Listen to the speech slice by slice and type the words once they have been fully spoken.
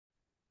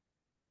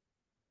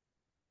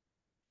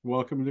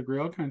Welcome to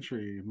Grail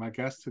Country. My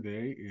guest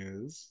today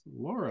is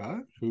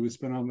Laura, who has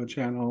been on the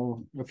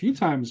channel a few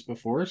times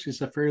before.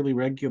 She's a fairly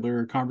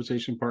regular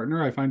conversation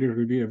partner. I find her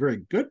to be a very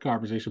good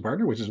conversation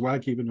partner, which is why I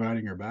keep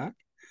inviting her back.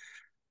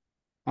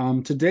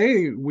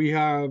 Today, we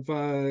have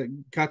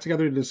got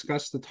together to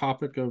discuss the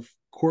topic of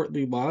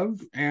courtly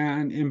love.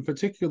 And in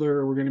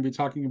particular, we're going to be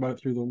talking about it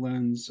through the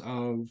lens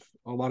of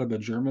a lot of the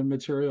German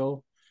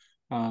material.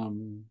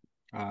 Um,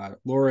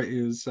 Laura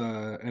is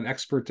an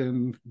expert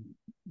in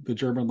the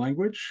German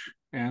language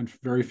and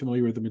very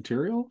familiar with the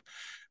material.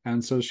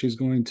 And so she's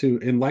going to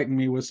enlighten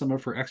me with some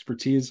of her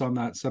expertise on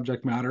that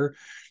subject matter.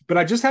 But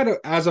I just had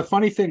as a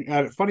funny thing,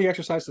 a funny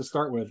exercise to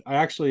start with.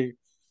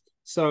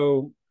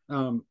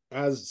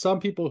 As some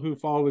people who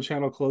follow the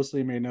channel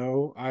closely may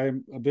know,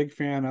 I'm a big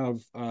fan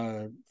of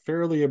a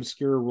fairly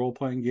obscure role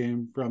playing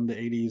game from the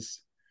 80s.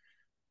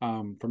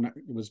 It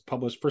was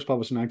first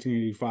published in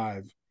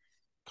 1985,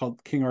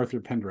 called King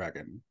Arthur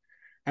Pendragon.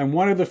 And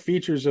one of the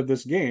features of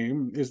this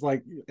game is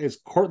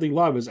courtly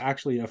love is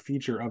actually a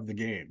feature of the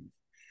game.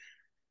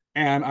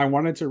 And I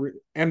wanted to,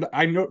 and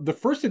I know the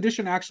first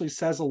edition actually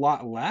says a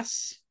lot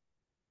less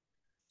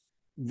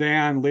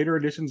than later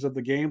editions of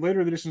the game.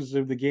 Later editions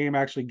of the game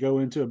actually go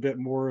into a bit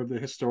more of the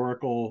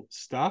historical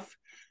stuff.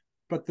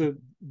 But the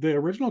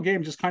original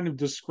game just kind of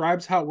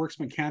describes how it works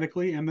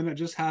mechanically, and then it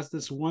just has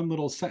this one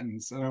little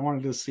sentence, and I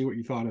wanted to see what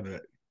you thought of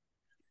it.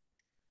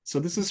 So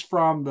this is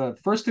from the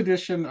first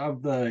edition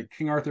of the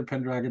King Arthur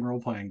Pendragon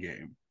role-playing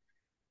game.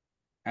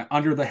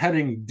 Under the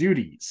heading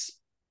Duties,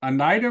 a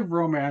knight of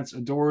romance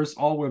adores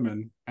all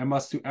women and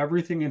must do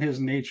everything in his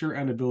nature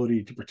and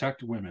ability to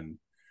protect women,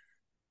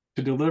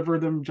 to deliver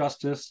them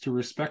justice, to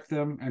respect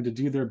them, and to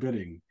do their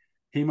bidding.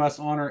 He must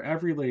honor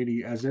every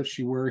lady as if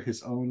she were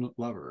his own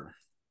lover.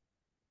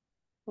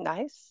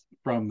 Nice.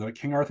 From the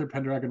King Arthur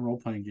Pendragon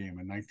role-playing game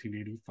in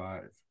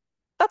 1985.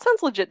 That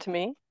sounds legit to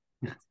me.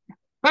 Yeah,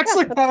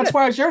 Actually, that's that's good.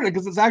 why I shared it,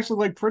 because it's actually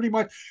like pretty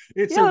much,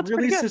 it's Yeah, a that's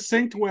pretty really good.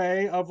 succinct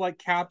way of like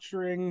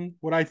capturing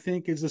what I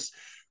think is this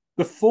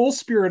the full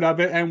spirit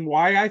of it, and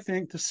why I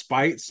think,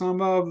 despite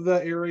some of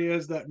the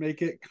areas that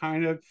make it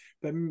kind of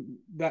that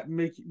that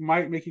make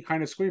might make you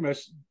kind of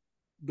squeamish,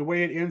 the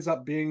way it ends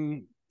up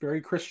being very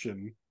Christian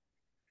in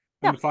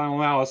Yeah. the final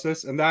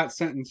analysis, and that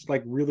sentence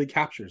like really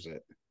captures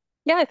it.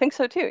 Yeah, I think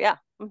so too. Yeah.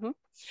 So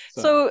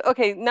So,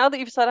 okay, now that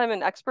you've said I'm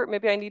an expert,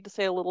 maybe I need to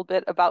say a little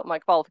bit about my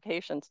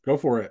qualifications. go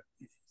for it.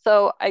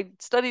 So, I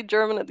studied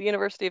German at the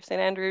University of St.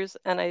 Andrews,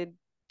 and I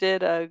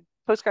did a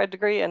postgrad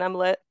degree in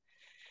MLit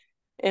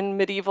in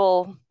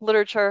medieval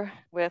literature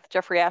with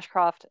Jeffrey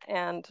Ashcroft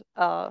and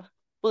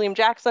William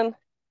Jackson.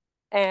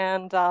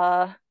 And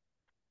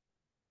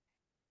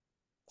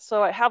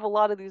so I have a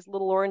lot of these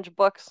little orange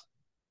books.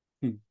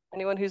 Hmm.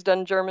 Anyone who's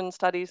done German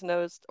studies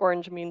knows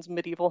orange means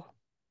medieval.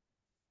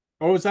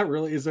 Oh, is that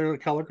really? Is there a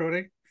color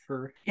coding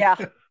for? Yeah.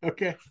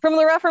 Okay. From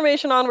the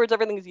Reformation onwards,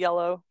 everything's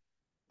yellow.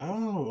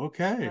 Oh,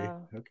 okay.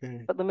 Uh,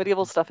 Okay. but the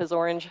medieval stuff is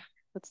orange.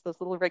 It's those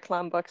little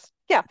reclam books.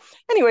 Yeah.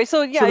 Anyway,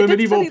 so yeah, So I the did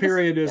medieval study this.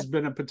 period Yeah. has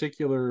been a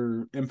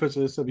particular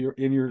emphasis of your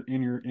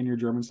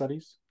German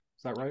studies.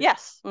 Is that right?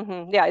 Yes.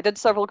 Yeah, I did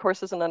several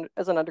courses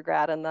as an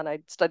undergrad, and then I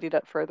studied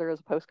it further as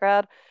a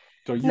postgrad.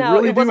 So you Now,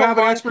 really it do was a have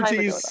an long time ago,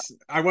 though. expertise.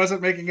 I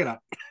wasn't making it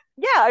up.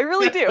 Yeah, I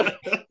really do.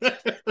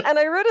 And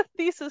I wrote a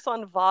thesis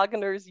on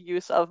Wagner's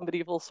use of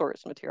medieval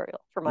source material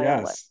for my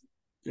MLit. Yes.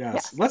 Yes.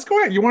 Yes. Let's go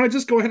ahead. You want to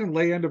just go ahead and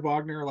lay into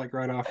Wagner like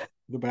right off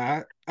the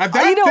bat? You That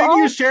know, thing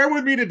you I'll share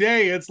with me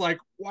today, it's like,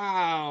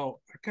 wow,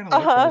 I kind of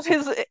like uh-huh, those.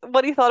 his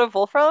what he thought of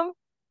Wolfram.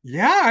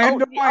 Yeah, I had I'll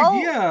no I'll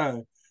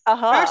idea.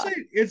 uh-huh.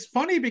 Actually, it's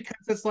funny because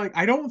it's like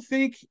I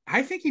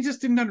think he just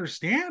didn't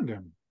understand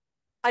him.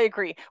 I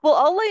agree. Well,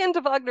 I'll lay into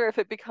Wagner if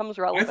it becomes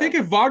I think relevant.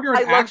 if Wagner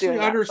had I love actually doing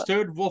that, but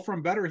understood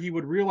Wolfram better, he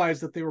would realize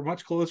that they were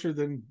much closer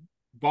than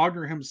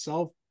Wagner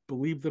himself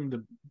believed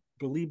himself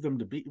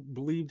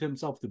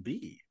to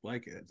be.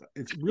 Like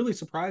it really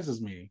surprises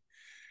me.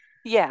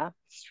 yeah.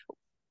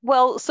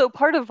 Well, so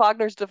part of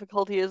Wagner's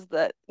difficulty is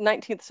that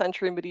 19th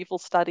century medieval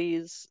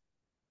studies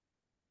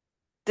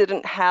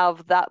didn't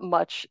have that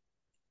much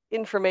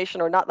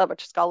information or not that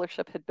much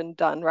scholarship had been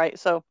done, right?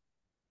 So,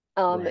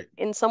 Right.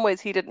 in some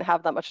ways, he didn't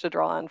have that much to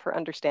draw on for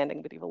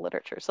understanding medieval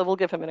literature. So we'll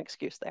give him an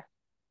excuse there.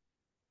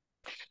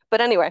 But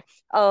anyway,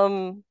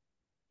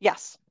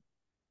 yes.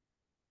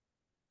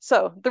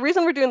 So the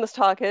reason we're doing this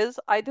talk is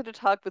I did a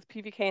talk with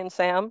PVK and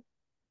Sam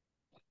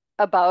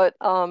about,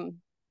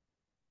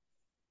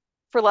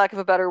 for lack of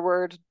a better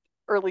word,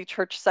 early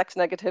church sex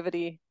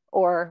negativity,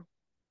 or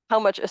how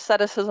much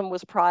asceticism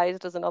was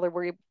prized as another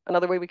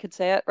way we could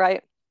say it,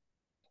 right?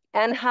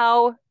 And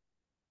how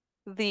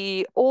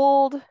the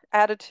old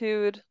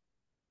attitude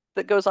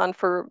that goes on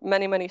for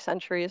many, many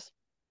centuries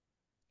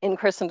in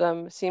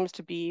Christendom seems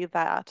to be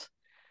that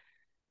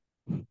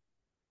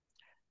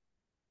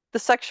the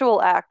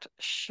sexual act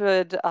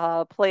should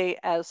play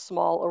as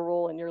small a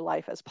role in your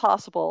life as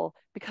possible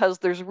because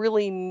there's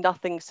really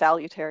nothing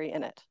salutary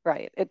in it,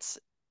 right?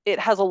 It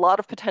has a lot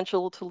of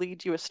potential to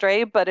lead you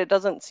astray, but it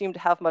doesn't seem to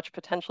have much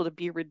potential to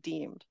be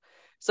redeemed.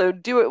 So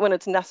do it when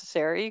it's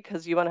necessary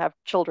because you want to have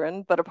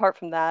children, but apart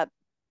from that,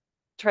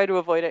 try to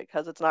avoid it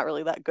because it's not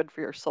really that good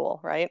for your soul,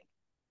 right?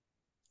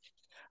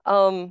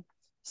 Um,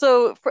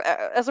 so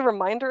as a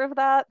reminder of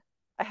that,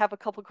 I have a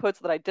couple quotes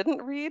that I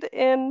didn't read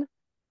in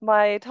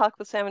my talk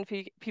with Sam and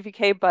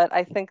PVK, but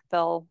I think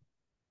they'll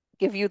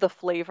give you the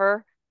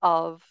flavor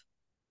of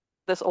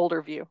this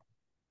older view.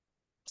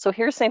 So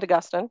here's St.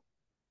 Augustine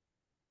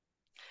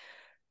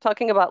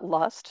talking about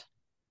lust.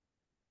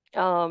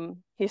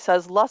 He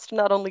says, lust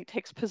not only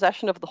takes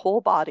possession of the whole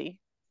body,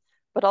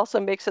 but also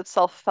makes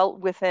itself felt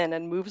within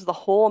and moves the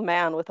whole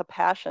man with a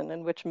passion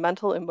in which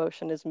mental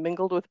emotion is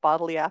mingled with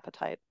bodily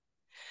appetite,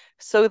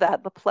 so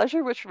that the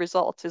pleasure which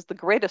results is the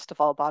greatest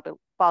of all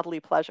bodily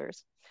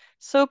pleasures.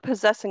 So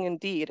possessing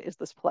indeed is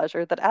this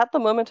pleasure that at the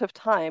moment of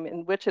time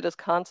in which it is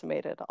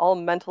consummated, all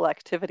mental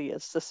activity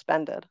is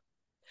suspended.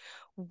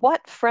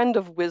 What friend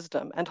of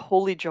wisdom and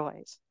holy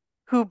joys,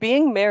 who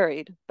being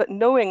married, but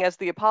knowing, as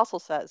the apostle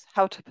says,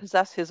 how to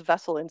possess his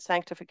vessel in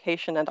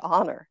sanctification and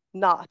honor,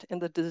 not in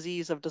the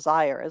disease of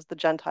desire, as the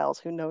Gentiles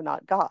who know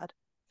not God,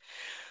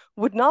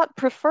 would not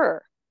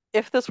prefer,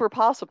 if this were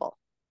possible,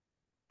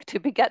 to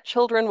beget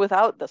children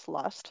without this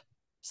lust,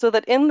 so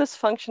that in this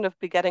function of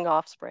begetting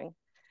offspring,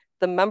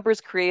 the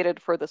members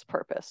created for this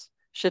purpose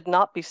should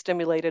not be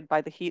stimulated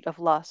by the heat of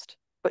lust,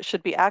 but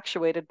should be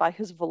actuated by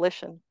his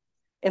volition,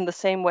 in the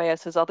same way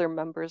as his other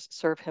members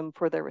serve him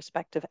for their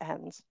respective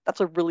ends.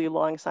 That's a really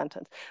long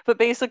sentence. But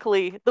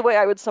basically, the way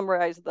I would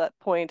summarize that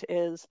point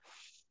is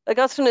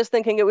Augustine is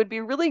thinking it would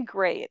be really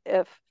great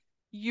if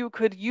you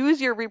could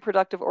use your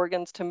reproductive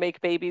organs to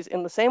make babies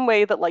in the same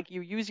way that like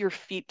you use your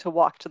feet to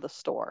walk to the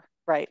store,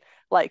 right?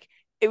 Like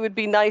it would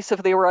be nice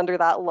if they were under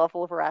that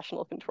level of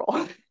rational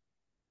control.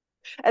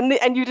 And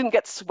you didn't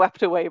get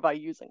swept away by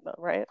using them,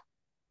 right?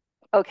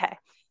 Okay.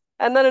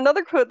 And then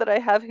another quote that I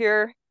have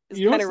here is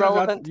You know what kind of stood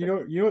out? relevant to,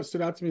 You know what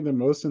stood out to me the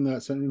most in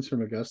that sentence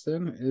from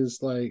Augustine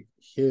is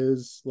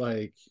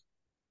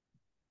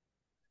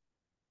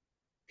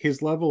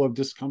his level of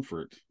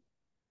discomfort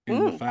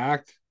and the mm,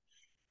 fact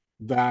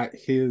that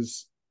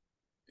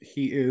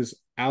he is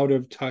out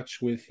of touch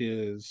with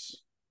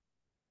his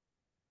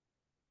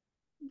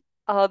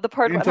the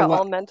part about how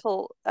all intellect.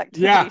 mental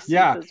activity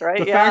Yeah, ceases, right?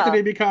 the fact that Yeah.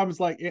 he becomes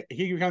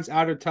he becomes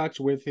out of touch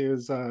with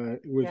his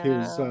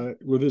Yeah.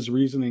 with his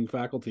reasoning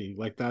faculty,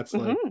 like that's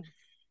like Mm-hmm.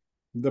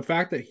 the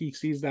fact that he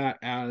sees that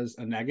as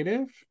a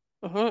negative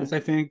Mm-hmm. is, I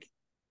think,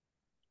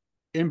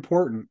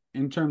 important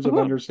in terms of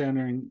Mm-hmm.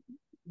 understanding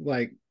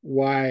like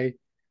why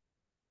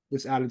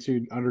this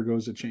attitude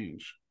undergoes a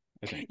change,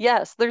 I think.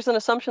 Yes, there's an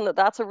assumption that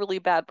that's a really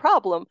bad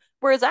problem,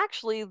 whereas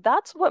actually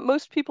that's what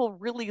most people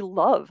really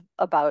love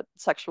about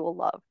sexual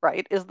love,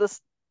 right? Is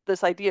this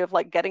idea of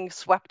like getting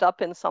swept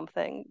up in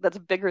something that's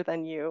bigger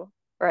than you,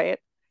 right?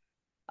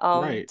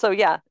 Right. So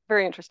yeah,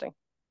 very interesting.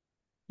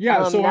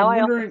 Yeah, so Now I'm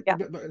I also, wondering, yeah.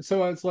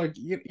 so it's like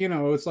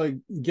it's like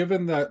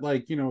given that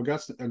like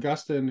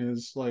Augustine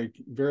is like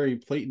very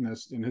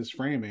Platonist in his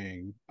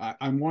framing,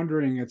 I'm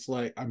wondering, it's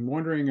like I'm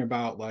wondering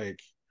about like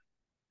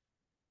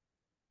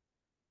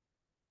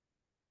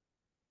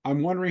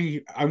I'm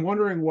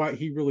wondering what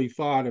he really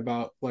thought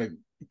about like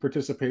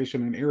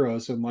participation in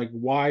eros, and like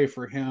why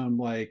for him,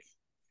 like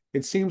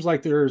it seems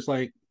like there's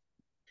like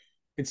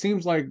it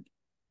seems like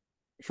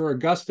for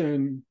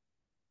Augustine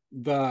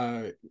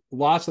the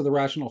loss of the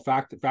rational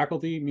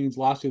faculty means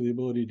loss of the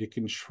ability to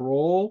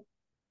control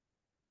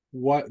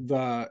what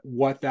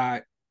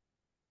that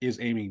is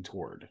aiming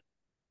toward.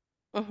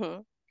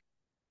 Hmm.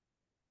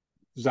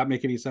 Does that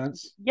make any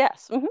sense?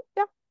 Yes.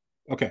 Yeah.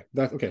 Okay,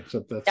 that's okay.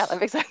 So Yeah, that that's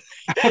makes sense.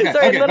 okay,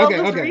 Sorry, and okay, then I'll okay,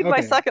 just okay, read my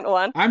okay. second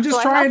one. I'm So just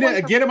I have trying one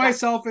to from, get yeah,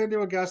 myself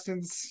into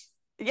Augustine's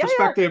yeah,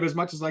 yeah. perspective as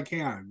much as I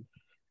can.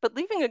 But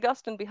leaving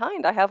Augustine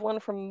behind, I have one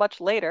from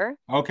much later.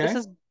 This Okay.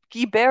 is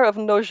Guibert of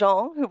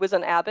Nogent, who was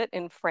an abbot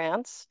in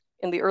France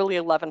in the early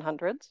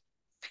 1100s.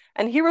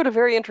 And he wrote a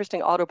very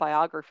interesting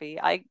autobiography.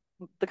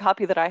 The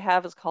copy that I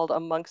have is called A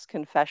Monk's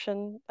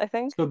Confession, I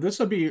think. So this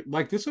would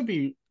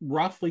be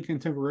roughly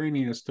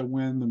contemporaneous to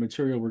when the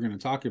material we're going to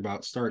talk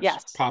about starts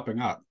Yes. popping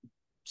up.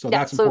 So Yeah,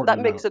 that's so important that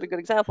to makes note. it a good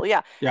example.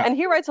 Yeah. Yeah. And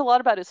he writes a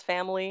lot about his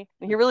family,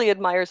 and he really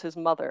admires his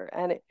mother.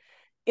 And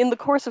in the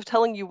course of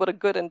telling you what a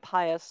good and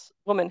pious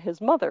woman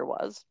his mother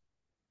was,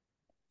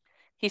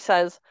 he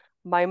says,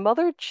 my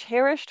mother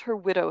cherished her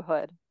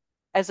widowhood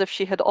as if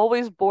she had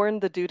always borne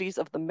the duties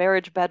of the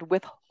marriage bed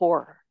with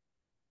horror.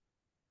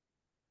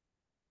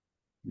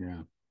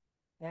 Yeah.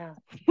 Yeah.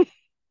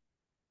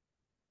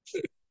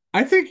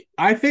 I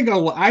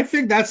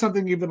think that's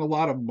something even a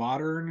lot of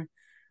modern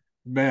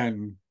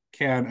men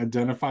can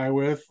identify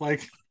with.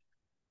 Like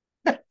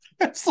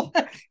it's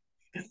like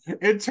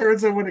in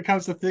terms of when it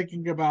comes to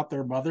thinking about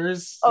their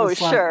mothers, Oh,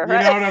 it's like, sure, you know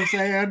right? what I'm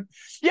saying?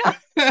 Yeah.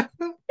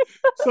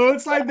 So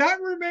it's like that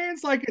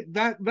remains like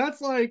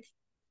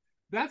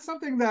that's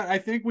something that I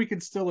think we can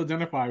still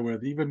identify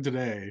with even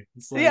today.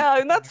 It's like Yeah,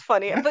 and that's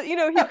funny. But he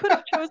could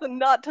have chosen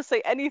not to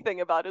say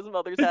anything about his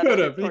mother's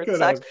attitude he towards could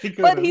sex, have, he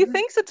could but have. he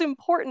thinks it's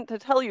important to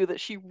tell you that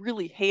she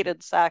really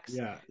hated sex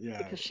Yeah, yeah.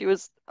 because she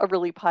was a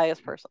really pious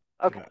person.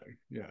 Okay.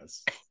 Yeah,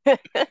 yes.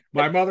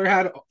 My mother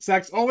had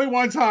sex only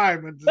one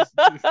time, and just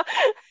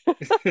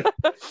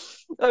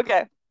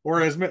Okay.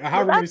 or as So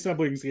however many that's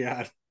siblings he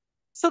had.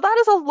 so that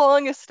is a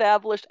long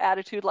established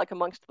attitude like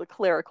amongst the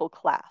clerical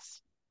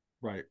class.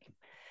 Right.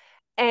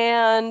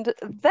 And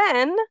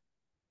then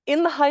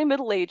in the High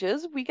Middle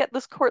Ages, we get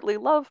this courtly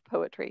love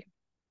poetry,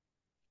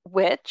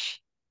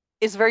 which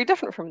is very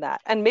different from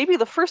that. And maybe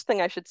the first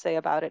thing I should say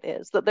about it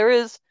is that there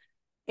is,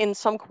 in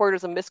some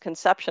quarters, a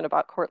misconception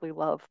about courtly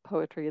love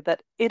poetry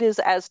that it is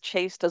as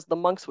chaste as the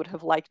monks would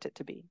have liked it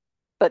to be,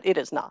 but it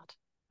is not,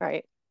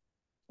 right?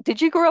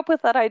 Did you grow up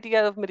with that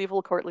idea of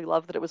medieval courtly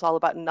love that it was all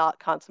about not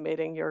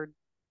consummating your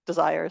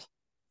desires?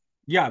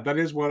 Yeah, that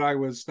is what I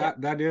was. Yeah.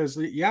 That is,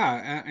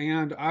 yeah.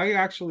 And I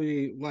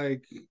actually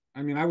like.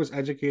 I mean, I was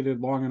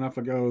educated long enough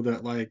ago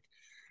that like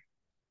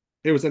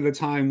it was at a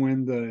time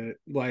when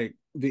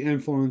the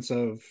influence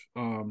of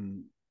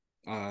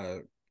uh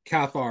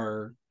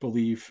Cathar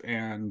belief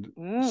and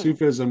Mm.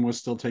 Sufism was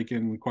still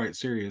taken quite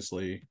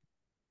seriously.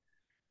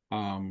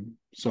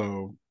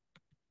 So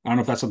I don't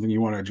know if that's something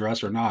you want to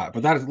address or not,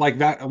 but that is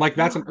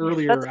that's an No, yeah,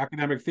 earlier that's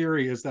academic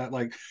theory is that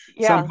like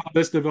yeah, somehow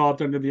this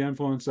developed under the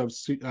influence of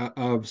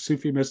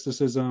Sufi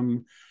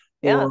mysticism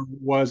yeah. or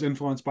was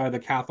influenced by the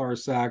Cathar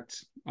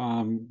sect,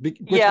 which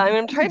Yeah, I mean,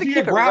 I'm is a trying to keep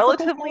it geographical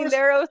relatively course.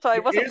 narrow, so I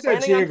It wasn't is a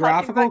planning on talking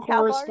geographical about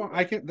Cathars, correspond.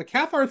 but The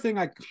Cathar thing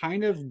I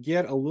kind of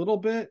get a little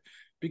bit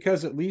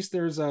because at least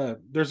there's a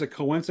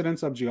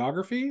coincidence of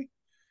geography.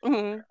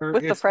 Or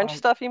with the it's French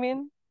stuff, you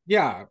mean?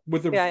 yeah,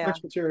 with the Yeah, yeah.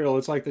 French material,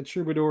 it's like the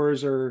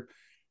troubadours are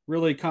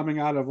really coming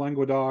out of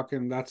Languedoc,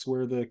 and that's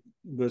where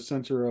the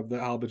center of the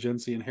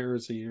Albigensian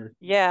heresy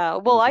Yeah,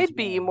 well, is as I'd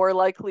be well. more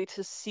likely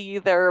to see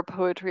their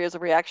poetry as a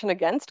reaction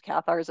against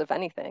Cathars, if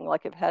anything,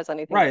 like if it has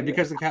anything to Right, do with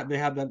because they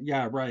had that.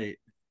 Yeah, right.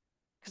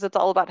 because it's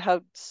all about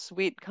how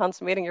sweet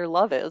consummating your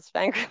love is,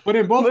 frankly, But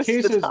in both most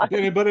of the cases, time.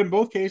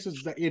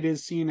 it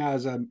is seen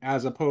as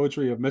a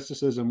poetry of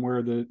mysticism,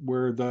 where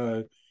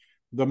the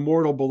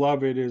mortal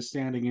beloved is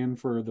standing in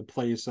for the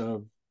place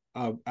of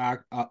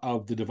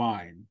the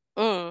divine.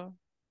 Mm,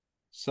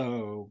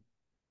 So,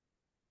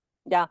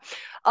 yeah.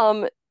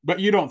 Um, but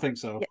you don't think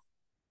so?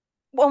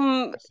 yeah.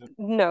 Um,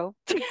 no.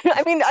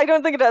 I mean, I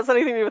don't think it has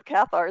anything to do with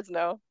Cathars,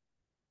 no.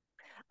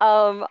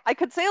 I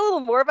could say a little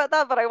more about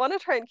that, but I want to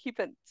try and keep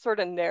it sort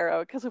of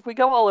narrow because if we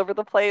go all over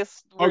the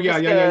place, Oh we're yeah,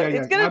 just yeah, yeah, gonna, yeah,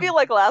 it's yeah. gonna be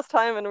like last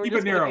time, and we're Keep it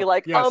just gonna be narrow.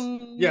 like, Yes,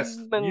 yes.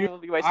 and You, we'll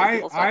be wasting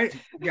people's time.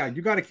 yeah.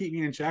 You got to keep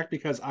me in check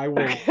because I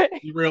will Okay.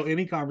 derail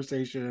any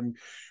conversation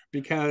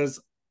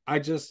because I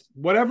just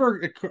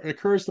whatever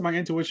occurs to my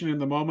intuition in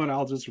the moment,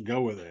 I'll just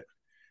go with it.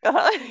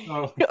 Uh,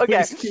 So okay.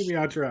 please keep me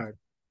on track.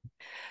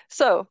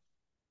 So,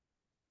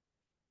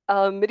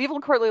 medieval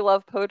courtly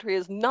love poetry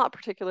is not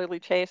particularly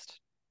chaste.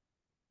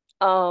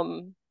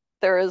 Um,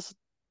 there is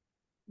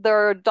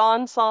there are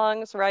dawn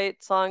songs,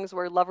 right? Songs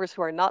where lovers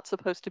who are not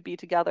supposed to be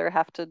together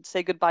have to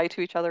say goodbye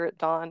to each other at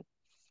dawn.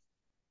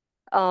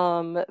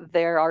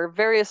 There are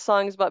various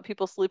songs about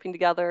people sleeping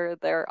together.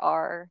 There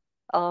are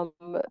um,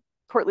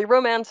 courtly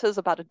romances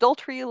about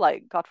adultery,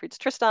 like Gottfried's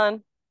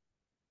Tristan.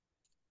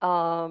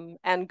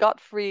 And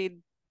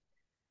Gottfried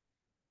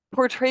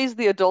portrays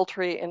the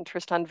adultery in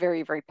Tristan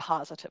very, very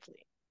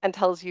positively and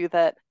tells you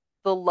that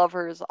the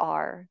lovers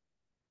are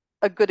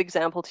a good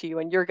example to you,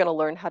 and you're going to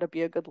learn how to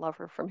be a good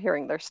lover from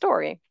hearing their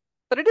story.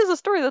 But it is a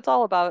story that's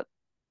all about,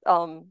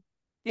 um,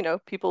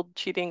 people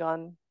cheating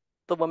on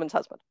the woman's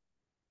husband.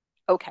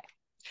 Okay.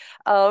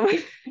 Um,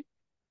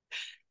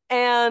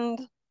 and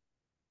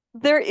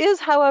there is,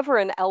 however,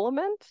 an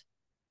element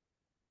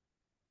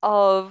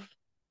of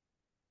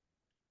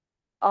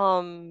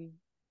um,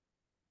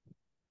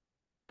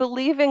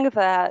 believing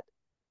that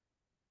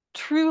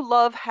true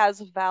love has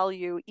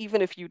value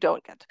even if you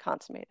don't get to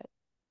consummate it,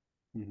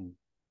 Mhm.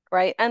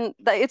 right? And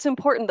it's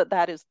important that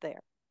that is there.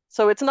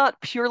 So it's not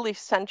purely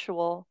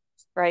sensual,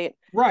 right?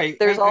 Right,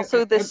 There's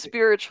also this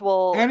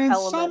spiritual and in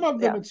some element. of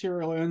the Yeah.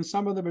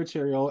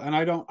 material, and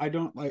I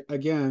don't like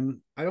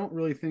again. I don't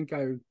really think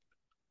I've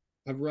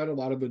read a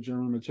lot of the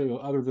German material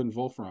other than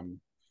Wolfram,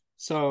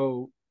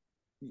 so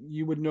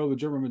you would know the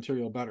German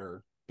material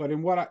better. But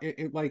in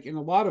like in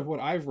a lot of what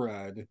I've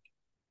read,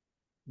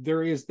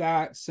 there is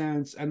that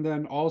sense, and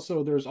then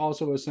also there's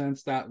also a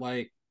sense that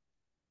like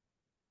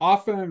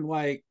often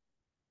like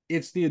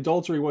it's the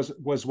adultery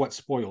was what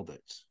spoiled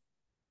it.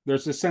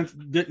 There's a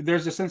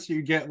sense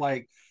you get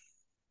like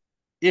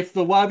if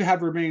the love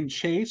had remained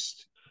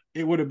chaste,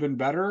 it would have been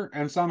better,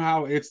 and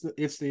somehow it's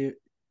the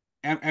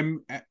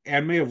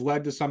and may have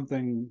led to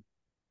something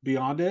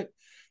beyond it.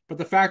 But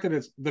the fact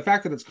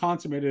that it's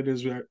consummated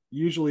is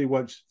usually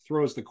what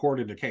throws the court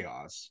into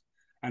chaos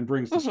and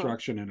brings Hmm.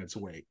 destruction in its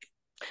wake.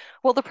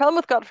 Well, the problem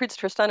with Gottfried's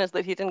Tristan is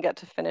that he didn't get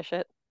to finish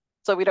it.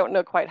 So we don't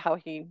know quite how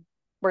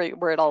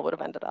where it all would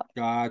have ended up.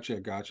 Gotcha,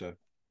 gotcha.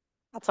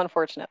 That's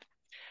unfortunate.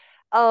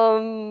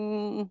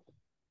 Um,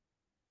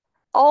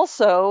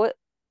 Also,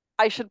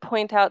 I should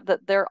point out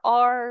that there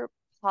are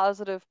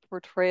positive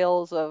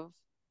portrayals of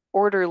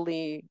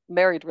orderly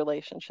married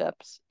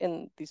relationships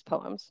in these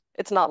poems.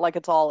 It's not like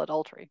it's all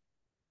adultery.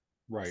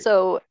 Right.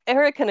 So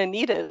Eric and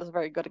Anita is a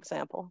very good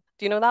example.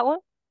 Do you know that one?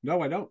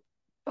 No, I don't.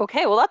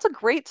 Okay, well, that's a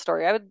great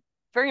story. I would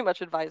very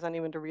much advise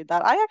anyone to read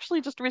that. I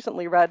actually just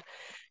recently read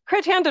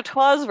Chrétien de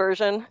Troyes'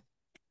 version.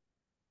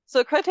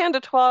 So Chrétien de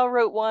Troyes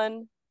wrote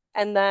one,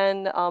 and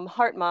then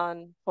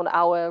Hartmann von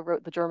Aue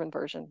wrote the German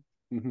version.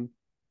 Mm-hmm.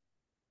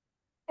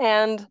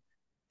 And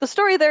the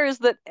story there is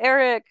that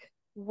Eric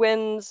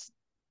wins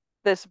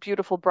this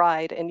beautiful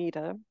bride,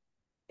 Anita,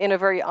 in a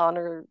very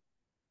um,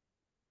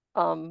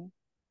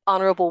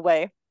 honorable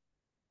way.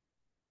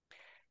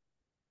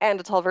 And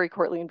it's all very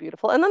courtly and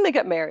beautiful. And then they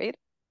get married,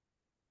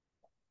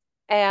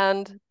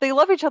 and they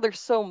love each other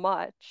so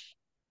much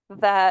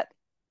that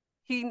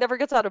he never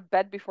gets out of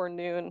bed before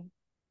noon,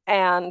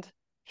 and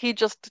he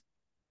just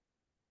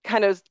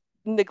kind of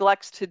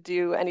neglects to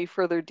do any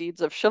further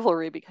deeds of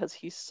chivalry because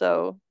he's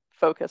so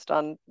focused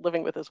on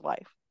living with his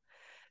wife.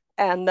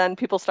 And then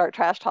people start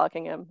trash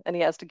talking him, and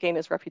he has to gain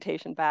his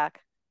reputation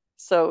back.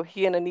 So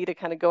he and Anita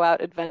kind of go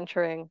out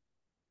adventuring,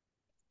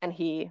 and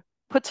he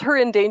puts her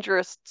in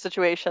dangerous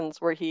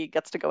situations where he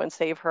gets to go and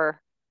save her,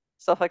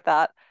 stuff like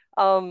that.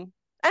 And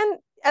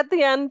at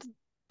the end,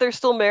 they're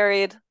still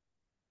married,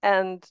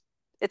 and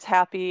it's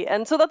happy.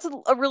 And so that's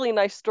a really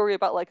nice story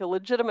about like a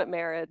legitimate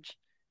marriage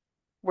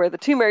where the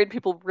two married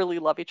people really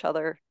love each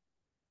other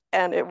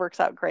and it works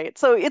out great.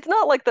 So it's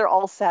not like they're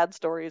all sad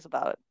stories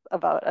about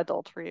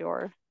adultery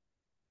or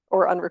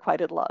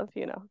unrequited love,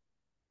 you know.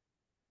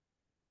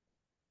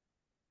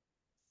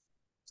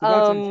 So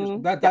that's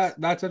interesting. Yes.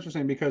 That's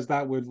interesting because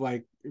that would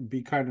like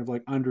be kind of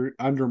like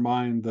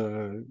undermine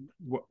the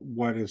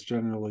what is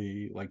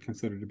generally like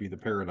considered to be the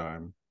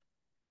paradigm.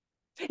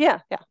 Yeah,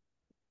 yeah.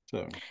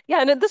 So Yeah,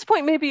 and at this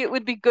point maybe it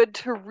would be good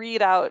to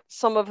read out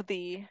some of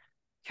the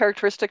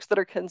characteristics that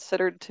are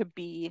considered to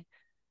be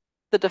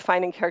the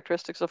defining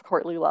characteristics of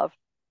courtly love.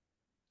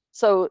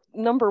 So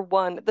number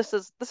one, this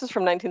is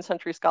from 19th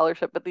century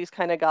scholarship, but these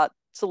kind of got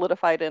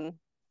solidified in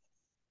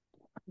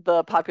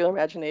the popular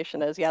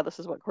imagination as, yeah, this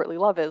is what courtly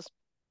love is.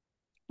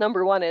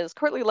 Number one is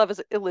courtly love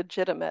is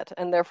illegitimate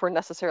and therefore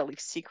necessarily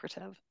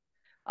secretive.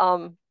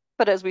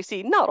 But as we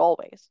see, not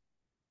always.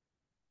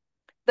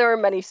 There are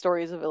many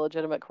stories of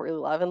illegitimate courtly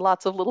love and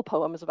lots of little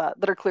poems about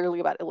that are clearly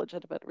about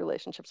illegitimate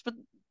relationships,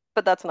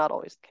 but that's not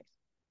always the case.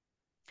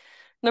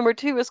 Number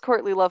two is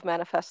courtly love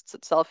manifests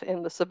itself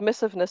in the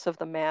submissiveness of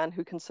the man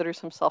who considers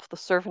himself the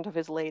servant of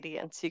his lady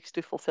and seeks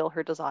to fulfill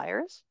her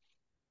desires.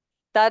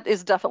 That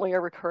is definitely a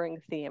recurring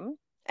theme.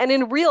 And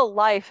in real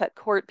life at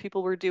court,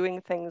 people were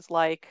doing things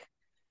like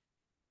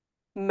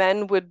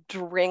men would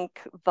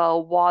drink the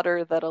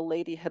water that a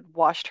lady had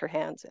washed her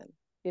hands in.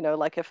 You know,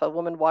 like if a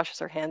woman washes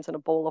her hands in a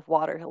bowl of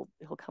water,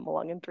 he'll come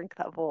along and drink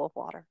that bowl of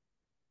water.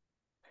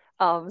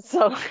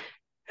 So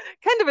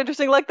kind of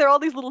interesting. Like there are all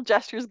these little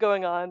gestures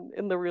going on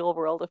in the real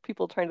world of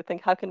people trying to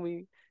think, how can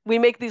we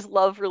make these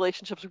love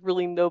relationships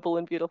really noble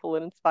and beautiful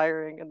and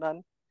inspiring? And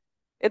then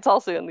it's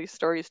also in these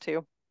stories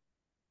too.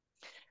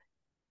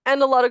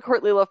 And a lot of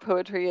courtly love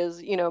poetry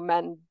is, you know,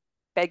 men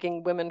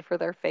begging women for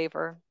their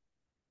favor.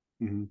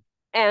 mm-hmm.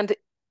 And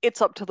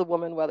it's up to the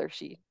woman whether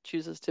she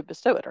chooses to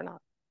bestow it or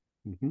not.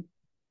 Mm-hmm.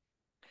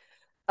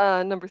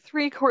 Number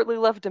three, courtly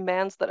love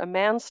demands that a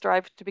man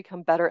strive to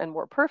become better and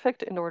more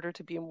perfect in order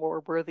to be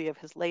more worthy of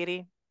his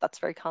lady. That's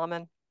very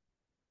common.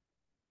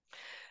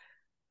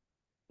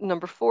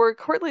 Number four,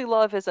 courtly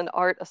love is an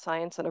art, a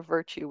science, and a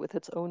virtue with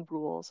its own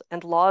rules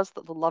and laws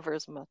that the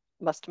lovers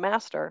must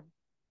master.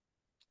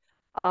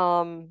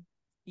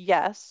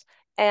 Yes.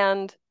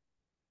 And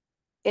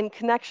in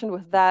connection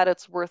with that,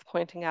 it's worth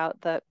pointing out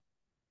that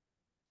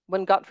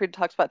when Gottfried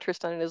talks about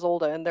Tristan and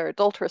Isolde and their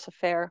adulterous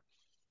affair,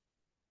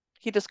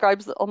 he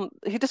describes them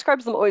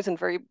always in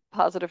very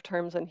positive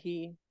terms, and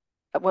he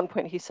at one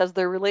point he says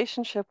their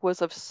relationship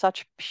was of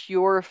such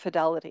pure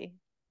fidelity.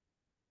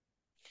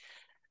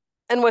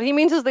 And what he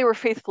means is they were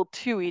faithful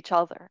to each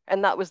other,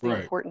 and that was the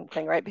Right. important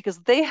thing, right? Because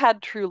they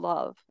had true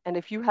love, and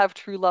if you have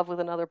true love with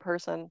another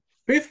person,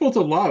 Faithful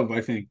to love, I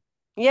think.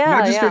 Not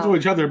yeah, just faithful yeah, to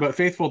each other, but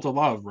faithful to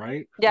love,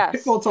 right? yes,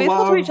 Faithful to faithful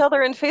to love. each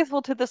other and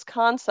faithful to this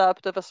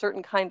concept of a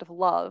certain kind of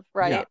love, Yeah.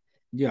 right?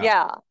 Yeah.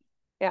 Yeah,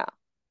 yeah.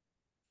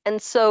 And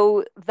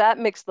so that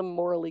makes them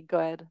morally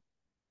good,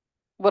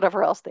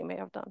 whatever else they may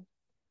have done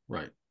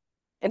Right.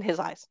 in his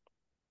eyes.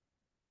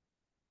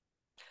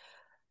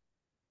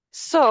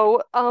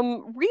 So,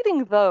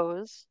 reading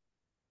those,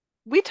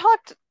 we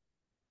talked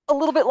a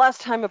little bit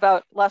last time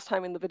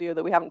in the video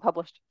that we haven't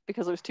published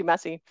because it was too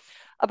messy,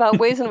 about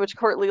ways in which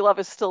courtly love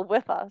is still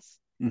with us.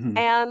 Mm-hmm.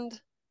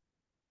 And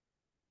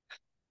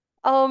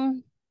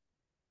um,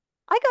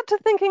 I got to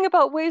thinking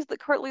about ways that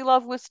courtly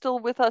love was still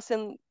with us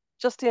in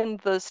just in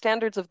the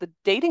standards of the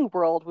dating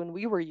world when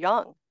we were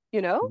young,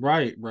 you know?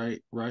 Right.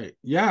 Right. Right.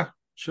 Yeah.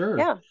 Sure.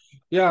 Yeah.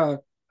 Yeah.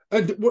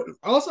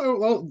 Also,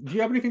 well, do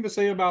you have anything to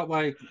say about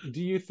like?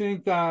 Do you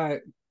think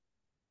that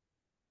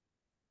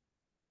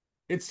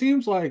it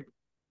seems like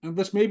and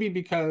this may be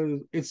because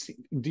it's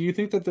do you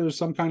think that there's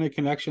some kind of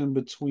connection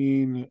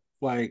between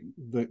like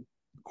the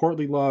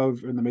courtly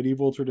love in the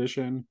medieval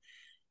tradition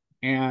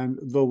and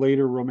the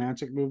later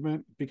romantic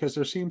movement because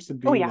there seems to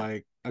Oh be yeah.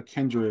 like a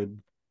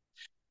kindred.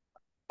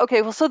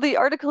 Okay, well, so the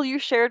article you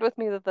shared with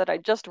me that I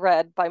just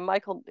read by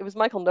it was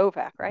Michael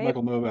Novak, right?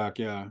 Michael Novak,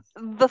 yeah,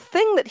 The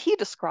thing that he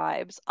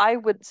describes, I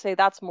would say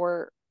that's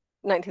more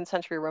 19th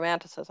century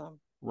romanticism.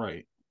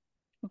 right.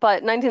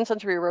 But 19th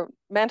century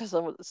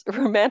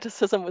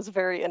romanticism was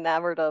very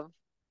enamored of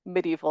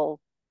medieval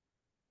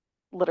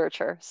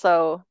literature.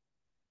 So,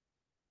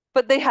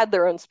 but they had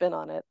their own spin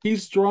on it.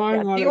 He's Yeah.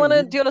 drawing Do on you a want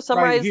to view, right.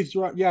 summarize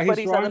Yeah, what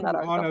he's he said in that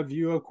drawing on article? a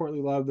view of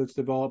courtly love that's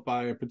developed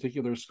by a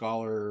particular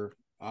scholar,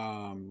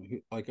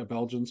 like a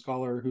Belgian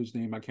scholar whose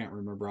name I can't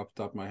remember off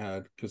the top of my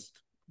head because,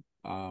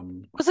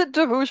 Was it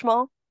de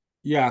Rougemont?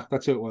 yeah,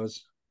 that's who it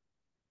was.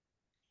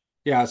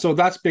 Yeah, so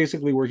that's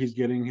basically where he's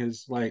getting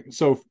his like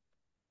so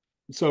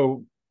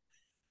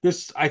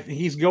this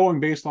he's going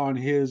based on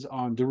his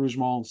on de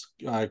Rougemont's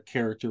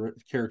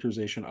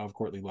characterization of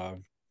courtly love,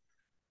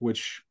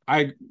 which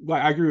I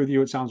agree with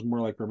you. It sounds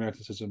more like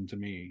romanticism to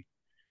me.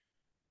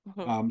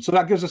 Mhm. So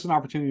that gives us an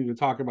opportunity to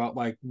talk about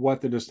like what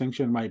the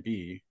distinction might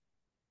be,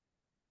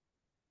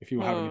 if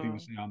you have anything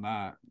to Hmm. say on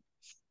that.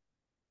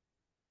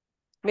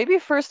 Maybe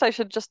first I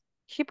should just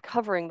keep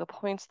covering the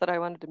points that I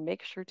wanted to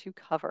make sure to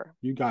cover.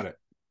 You got it.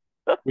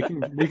 We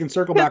can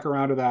circle back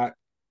around to that.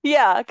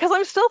 Yeah, because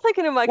I'm still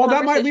thinking in my Well,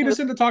 that might conversation lead with, us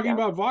into talking yeah,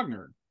 about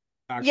Wagner,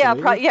 yeah,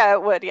 actually. yeah,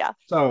 it would, yeah.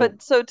 So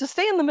But so to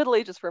stay in the Middle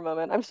Ages for a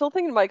moment, I'm still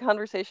thinking of my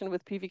conversation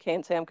with PVK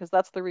and Sam because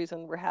that's the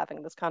reason we're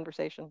having this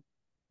conversation.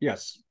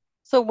 yes.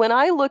 So when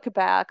I look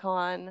back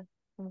on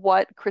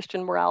what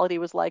Christian morality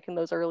was like in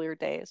those earlier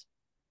days,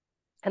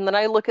 and then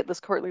I look at this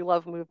courtly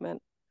love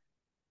movement,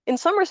 in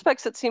some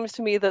respects, it seems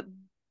to me that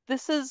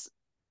this is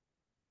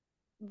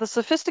the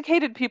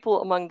sophisticated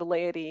people among the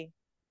laity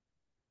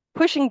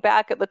pushing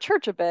back at the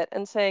church a bit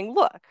and saying,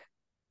 look,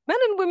 men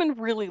and women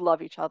really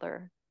love each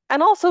other.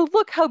 And also,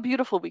 look how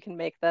beautiful we can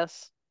make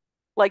this.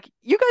 Like,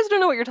 you guys don't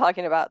know what you're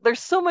talking about. There's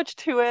so much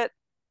to it.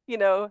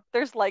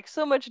 There's like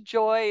so much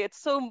joy.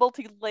 It's so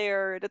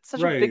multi-layered. It's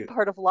such a big Right.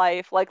 part of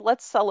life. Like,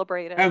 let's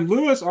celebrate it. And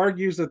Lewis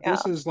argues that Yeah.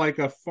 this is like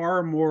a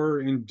far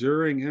more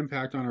enduring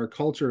impact on our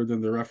culture than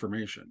the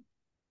Reformation.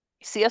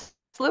 C.S.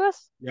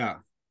 Lewis? Yeah.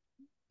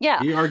 Yeah.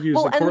 He argues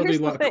Well, that and here's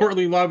the thing.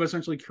 courtly love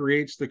essentially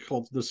creates the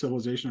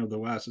civilization of the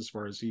West as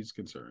far as he's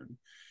concerned.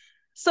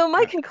 So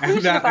my And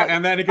conclusion that about,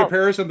 and then in oh,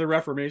 comparison, the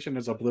Reformation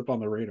is a blip on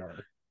the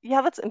radar.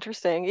 yeah, that's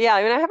interesting. Yeah,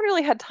 I mean, I haven't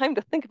really had time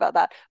to think about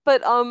that.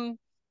 But I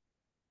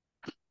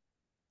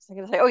was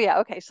going to say, oh yeah,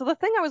 okay. So the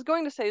thing I was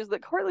going to say is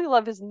that courtly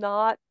love is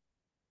not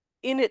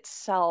in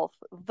itself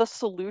the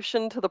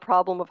solution to the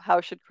problem of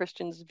how should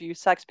Christians view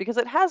sex because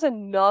it has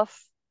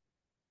enough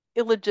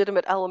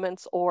illegitimate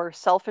elements or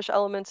selfish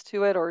elements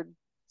to it or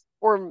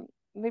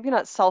maybe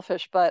not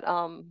selfish, but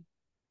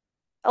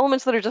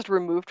elements that are just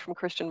removed from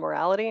Christian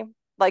morality.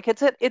 Like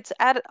it's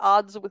at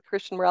odds with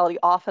Christian morality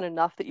often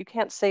enough that you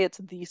can't say it's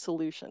the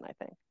solution, I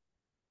think.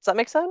 Does that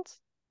make sense?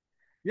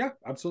 Yeah,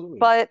 absolutely.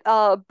 But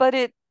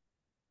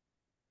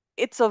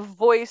it's a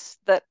voice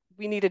that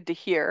we needed to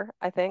hear,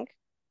 I think.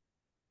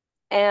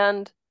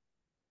 And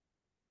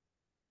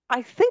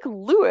I think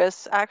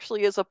Lewis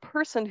actually is a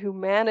person who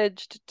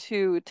managed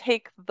to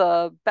take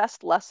the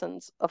best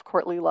lessons of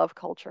courtly love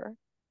culture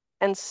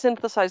and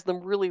synthesize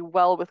them really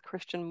well with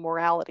Christian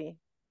morality.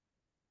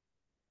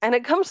 And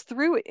it comes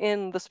through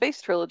in the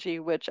Space Trilogy,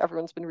 which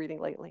everyone's been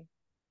reading lately.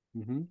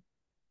 Mm-hmm.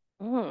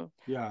 Mm.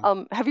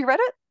 Yeah. Have you read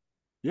it?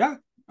 Yeah.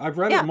 I've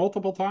read it Yeah.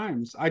 multiple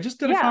times. I just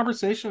did a Yeah.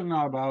 conversation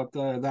about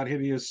that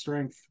hideous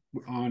strength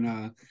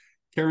on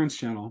Karen's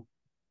channel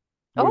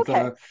Oh, with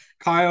okay.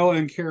 Kyle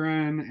and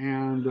Karen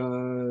and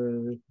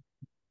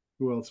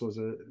who else was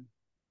it?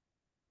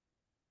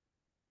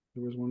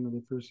 There was one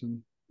other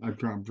person. I'm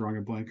drawing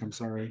a blank. I'm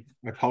sorry.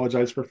 I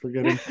apologize for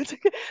forgetting.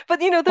 But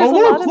Oh, there's a lot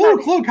Luke, in that.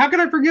 Luke, Luke. How could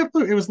I forget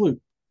Luke? It was Luke.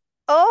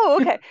 Oh,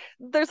 okay.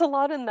 There's a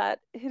lot in that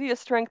hideous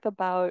strength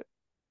about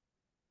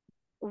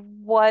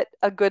what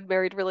a good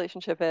married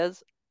relationship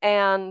is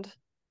and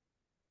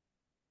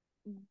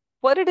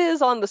what it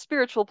is on the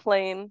spiritual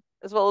plane,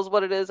 as well as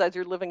what it is as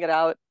you're living it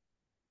out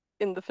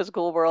in the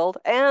physical world.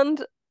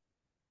 And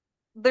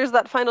there's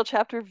that final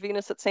chapter of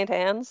Venus at St.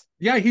 Anne's.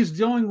 Yeah, he's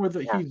dealing with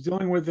it. Yeah. He's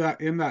dealing with that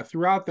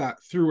throughout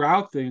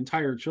the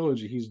entire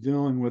trilogy. He's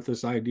dealing with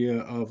this idea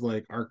of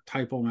like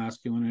archetypal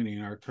masculinity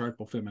and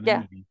archetypal Yeah.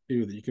 femininity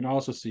too. That you can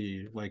also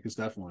see like it's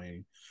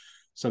definitely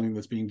something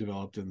that's being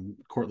developed in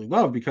courtly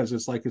love because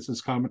it's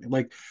this common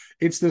like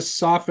it's this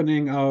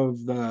softening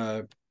of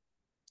the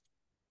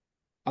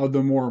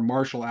more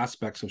martial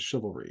aspects of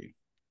chivalry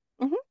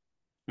Hmm.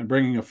 and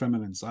bringing a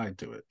feminine side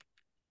to it.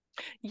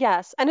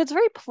 Yes. And it's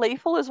very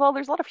playful as well.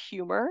 There's a lot of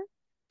humor.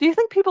 Do you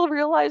think people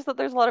realize that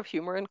there's a lot of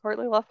humor in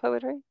courtly love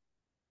poetry?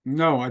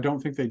 No, I don't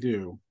think they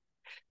do.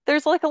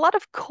 There's like a lot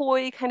of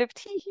coy kind of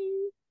tee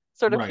hee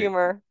sort of Right.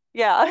 humor.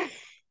 Yeah.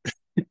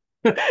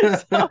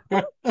 So,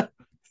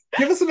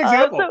 Give us an uh,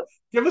 example. so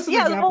Give us an yeah,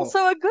 well, example.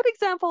 so a good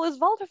example is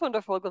Walter von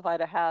der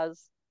Vogelweide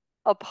has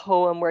a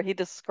poem where he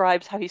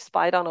describes how he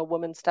spied on a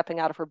woman stepping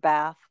out of her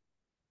bath,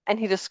 and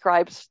he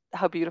describes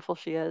how beautiful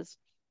she is.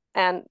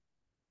 And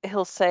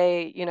he'll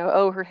say,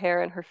 oh, her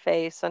hair and her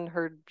face and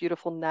her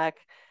beautiful neck.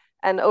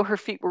 and oh, her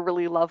feet were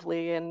really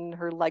lovely and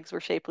her legs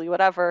were shapely,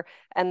 whatever.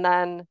 And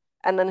then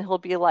he'll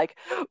be like,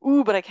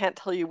 ooh, but I can't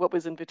tell you what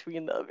was in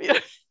between them.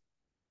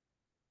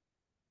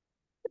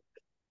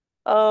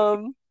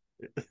 Um,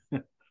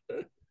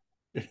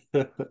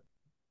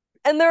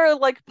 and there are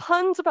like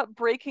puns about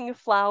breaking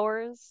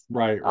flowers,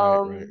 Right, right,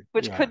 right.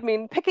 which Yeah. could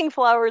mean picking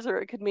flowers, or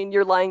it could mean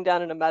you're lying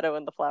down in a meadow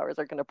and the flowers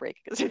are going to break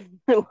because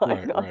you're lying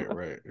Right, on right,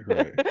 right,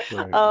 them.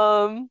 right, right.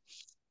 um,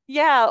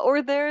 yeah,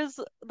 or this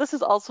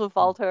is also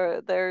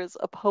Walter. There's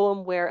a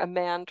poem where a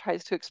man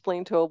tries to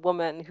explain to a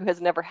woman who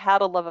has never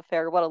had a love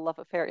affair what a love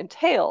affair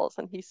entails,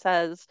 and he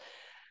says,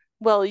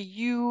 "Well,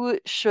 you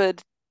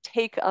should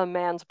take a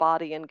man's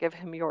body and give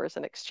him yours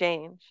in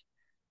exchange."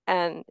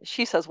 And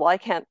she says, well, I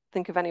can't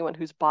think of anyone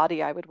whose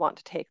body I would want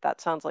to take.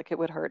 That sounds like it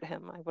would hurt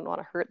him. I wouldn't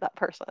want to hurt that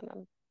person.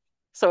 And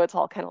so it's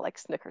all kind of like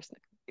snicker,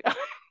 snicker. You know?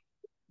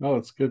 Oh,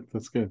 that's good.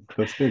 That's good.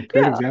 That's good.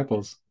 Great Yeah.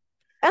 examples.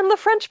 And the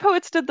French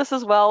poets did this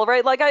as well,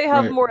 right? Like I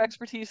have Right, more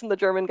expertise than the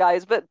German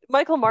guys, but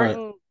Michael right.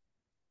 Martin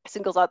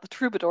singles out the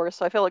troubadours.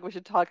 So I feel like we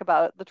should talk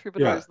about the Yeah.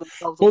 troubadours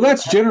themselves a Well, little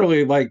that's bit.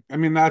 generally like, I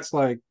mean, that's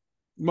like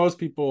most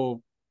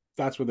people,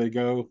 that's where they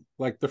go.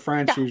 Like the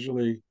French Yeah.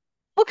 usually,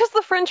 Well, because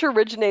the French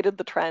originated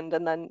the trend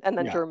and then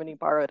yeah, Germany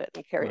borrowed it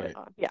and carried it right,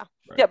 on. Yeah.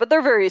 right. Yeah, but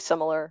they're very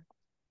similar.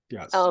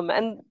 Yes.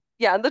 And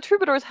yeah, and the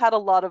troubadours had a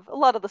lot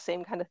of the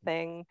same kind of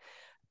thing.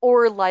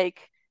 Or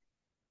like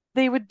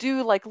they would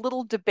do like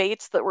little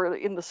debates that were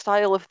in the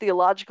style of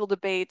theological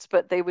debates,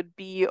 but they would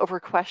be over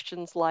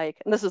questions like,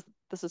 and this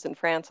is in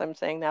France, I'm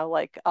saying now,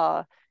 like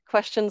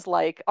questions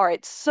like, all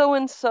right, so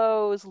and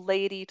so's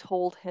lady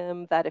told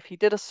him that if he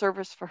did a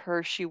service for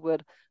her, she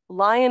would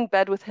lie in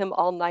bed with him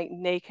all night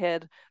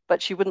naked,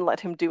 but she wouldn't let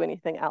him do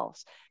anything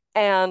else.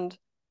 And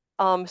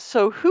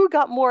so who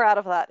got more out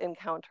of that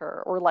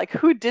encounter, or like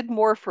who did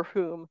more for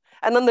whom?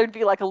 And then there'd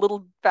be like a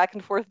little back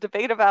and forth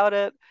debate about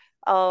it.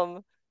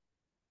 Um,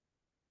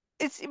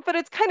 but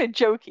it's kind of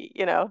jokey,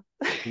 you know?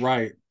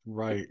 Right,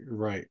 right,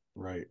 right,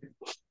 right.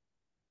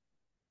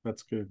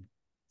 That's good.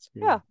 That's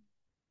Yeah. good.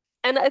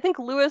 And I think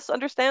Lewis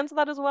understands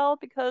that as well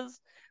because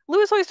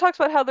Lewis always talks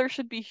about how there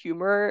should be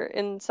humor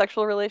in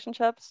sexual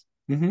relationships.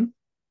 Hmm.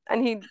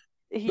 And he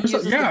There's,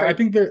 uses the yeah, I phrase,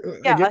 think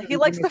that yeah, again he in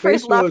likes the the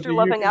phrase space laughter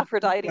trilogy, you loving can, yeah,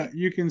 Aphrodite.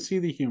 you can see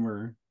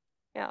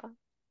Yeah.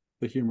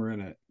 the humor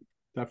in it,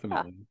 Yeah.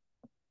 definitely.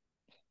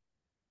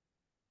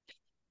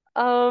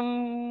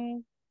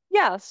 Um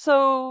yeah,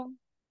 so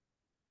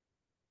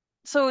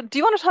do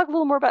you want to talk a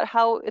little more about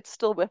how it's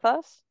still with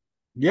us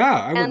Yeah,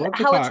 I would and love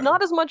to how it's talk.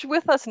 not as much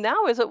with us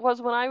now as it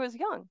was when I was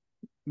young?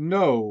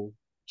 No,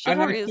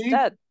 and I Chivalry is think,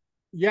 dead.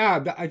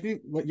 yeah, I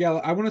think, yeah,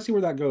 I want to see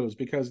where that goes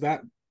because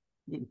that.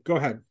 Go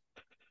ahead.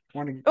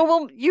 Want Oh,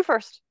 well, you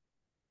first.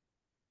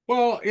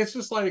 Well, it's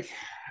just like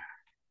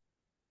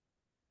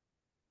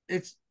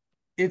it's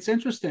it's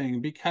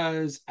interesting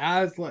because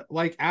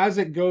as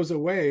it goes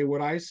away,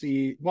 what I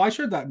see. Well, I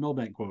shared that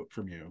Milbank quote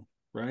from you,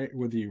 right,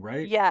 with you,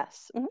 right,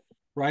 Yes. Mhm.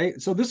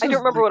 right. So this I don't is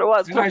remember like, what it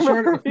was, and but I I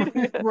remember shared reading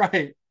it it.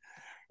 right.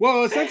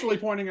 Well, essentially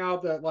pointing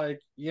out that, like,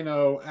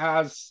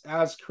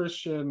 as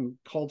Christian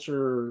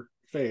culture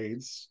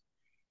fades,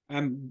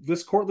 and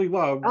this courtly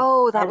love,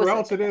 Oh, that however was it.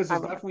 else it Yeah, I is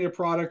remember. definitely a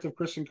product of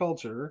Christian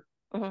culture.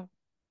 Hmm.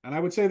 And I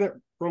would say that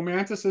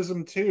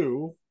romanticism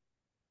too,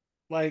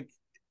 like,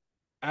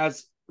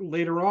 as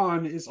later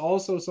on, is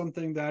also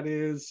something that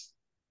is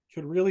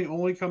could really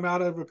only come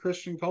out of a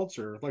Christian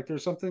culture. Like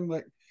there's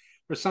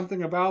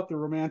something about the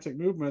romantic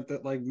movement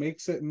that like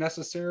makes it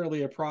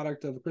necessarily a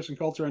product of a Christian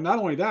culture, and not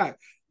only that,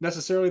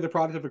 necessarily the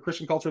product of a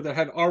Christian culture that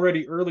had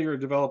already earlier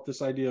developed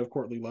this idea of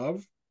courtly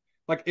love.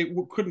 Like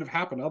couldn't have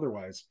happened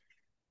otherwise.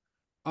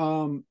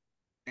 Um,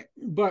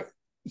 but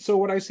so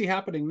what I see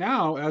happening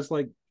now, as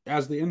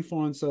the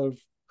influence of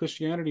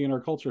Christianity in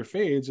our culture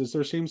fades, is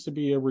there seems to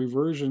be a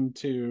reversion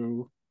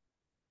to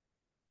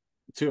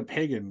a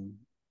pagan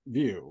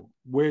view,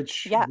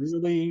 Yes.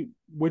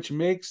 which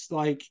makes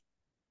like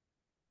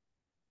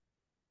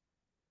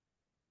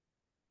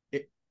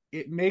it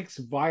it makes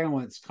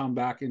violence come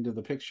back into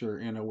the picture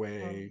in a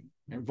way,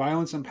 Mm. and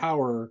violence and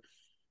power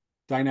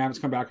dynamics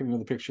come back into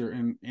the picture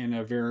in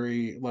a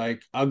very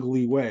like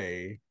ugly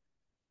way,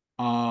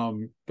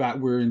 that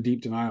we're in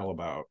deep denial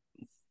about.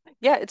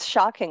 Yeah, it's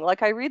shocking.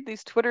 Like I read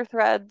these Twitter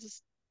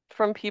threads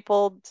from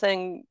people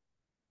saying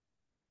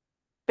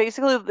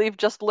basically they've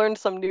just learned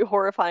some new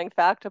horrifying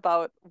fact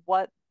about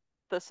what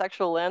the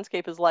sexual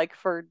landscape is like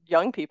for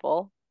young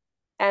people.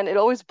 And it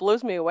always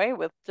blows me away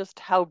with just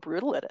how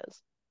brutal it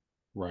is.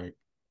 Right.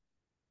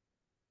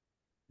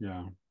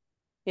 Yeah.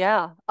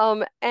 Yeah.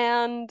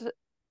 And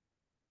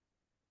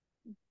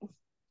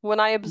when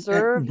I And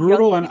observe young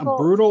people,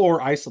 brutal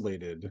or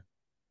isolated.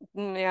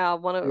 yeah,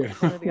 one of Yeah.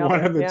 one or the One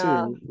other. of the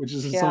Yeah. two, which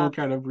is its Yeah. own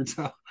kind of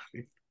brutality.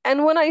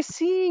 And when I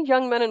see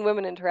young men and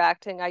women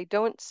interacting, I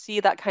don't see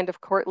that kind of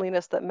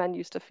courtliness that men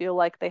used to feel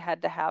like they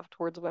had to have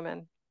towards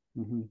women,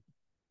 Mm-hmm.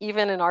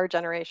 even in our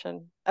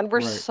generation. And we're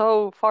Right.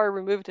 so far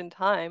removed in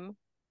time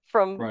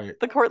from Right.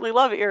 the courtly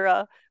love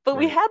era, but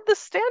we Right. had this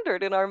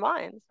standard in our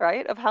minds,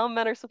 right, of how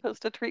men are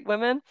supposed to treat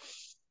women.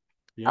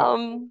 Yep.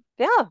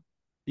 Yeah.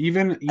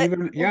 I,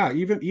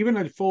 even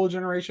a full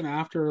generation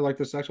after like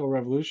the sexual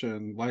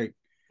revolution, like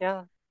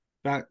yeah.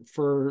 that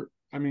for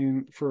I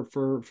mean for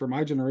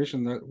my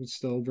generation that was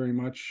still very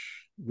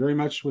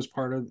much was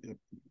part of I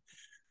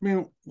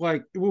mean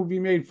like it will be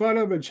made fun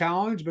of and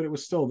challenged, but it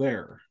was still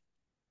there.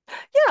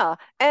 Yeah.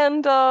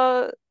 And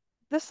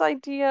this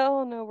idea,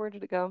 oh no, where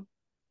did it go?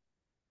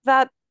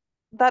 That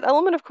that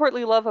element of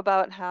courtly love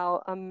about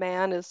how a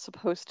man is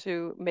supposed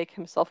to make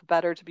himself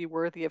better to be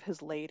worthy of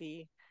his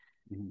lady.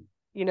 Mhm.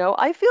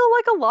 I feel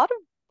like a lot of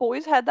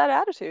boys had that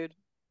attitude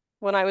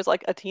when I was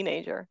like a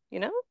teenager.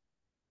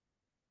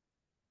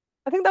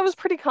 I think that was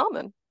pretty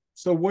common.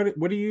 So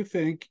what do you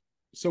think?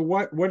 So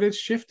what has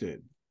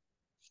shifted?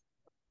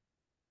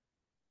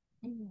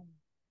 Mm.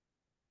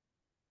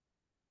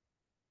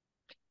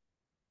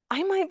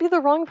 I might be the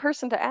wrong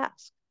person to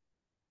ask.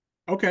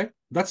 Okay,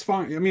 that's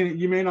fine. I mean,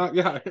 you may not.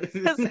 Yeah.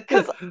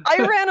 Because I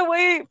ran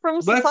away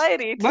from let's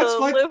society let's to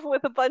like live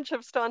with a bunch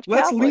of staunch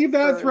let's leave Catholics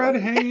that for thread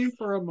like, hanging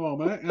for a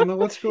moment, and then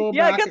let's go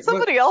yeah, back. get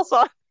somebody else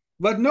on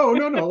Let no.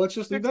 Let's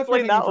just to leave that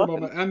thread explain hanging that for a one.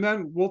 moment, and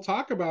then we'll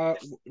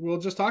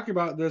just talk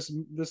about this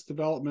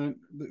development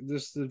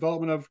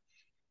of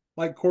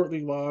like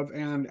courtly love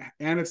and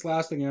its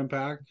lasting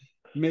impact.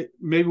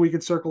 Maybe we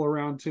could circle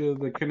around to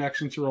the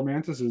connection to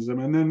romanticism,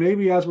 and then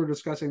maybe as we're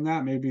discussing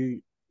that,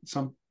 maybe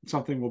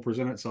something will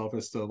present itself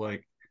as to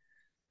like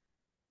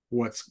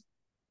what's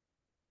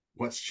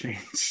what's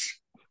changed.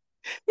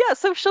 Yeah,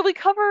 so shall we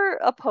cover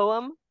a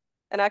poem,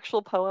 an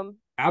actual poem?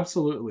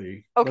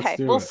 Absolutely, let's Okay,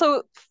 do well, it.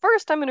 so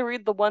first I'm going to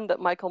read the one that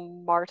Michael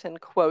Martin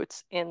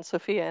quotes in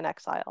Sophia in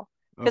Exile,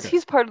 because Okay.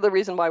 he's part of the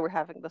reason why we're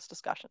having this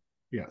discussion.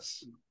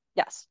 Yes.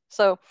 Yes,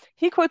 so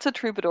he quotes a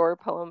troubadour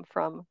poem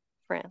from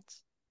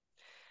France.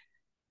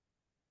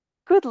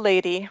 Good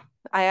lady,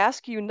 I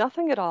ask you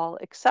nothing at all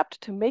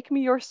except to make me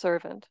your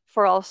servant,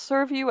 for I'll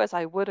serve you as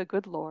I would a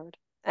good lord,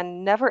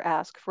 and never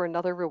ask for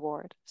another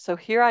reward. So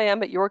here I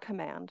am at your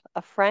command,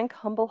 a frank,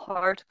 humble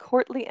heart,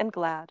 courtly and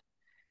glad.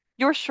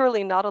 You're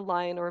surely not a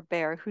lion or a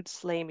bear who'd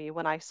slay me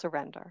when I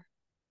surrender.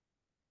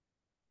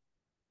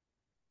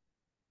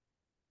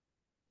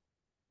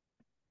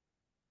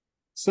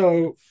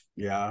 So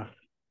yeah.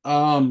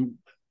 Um.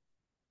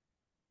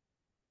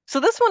 So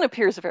this one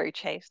appears very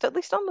chaste, at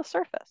least on the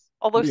surface.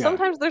 Although Yeah.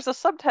 sometimes there's a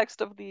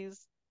subtext of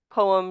these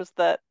poems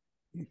that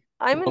Well,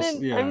 I'm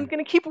yeah.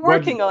 gonna keep What?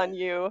 working on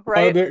you,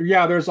 right?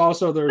 Yeah. There's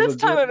also This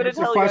time I'm gonna there's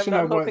a tell you I'm question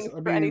not of what's. hoping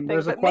I for mean, anything,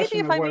 there's a but maybe question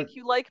if of I what. make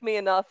you like me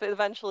enough,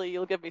 eventually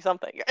you'll give me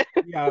something.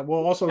 Yeah.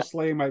 Well, also Yeah.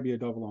 slay might be a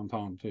double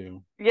entendre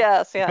too,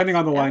 Yes, depending yes.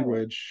 on the Yeah,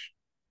 language.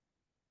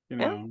 You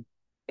yeah, know,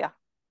 yeah.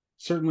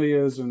 certainly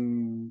is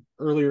in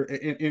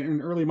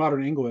early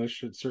modern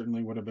English. It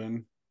certainly would have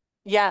been.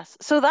 Yes.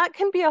 So that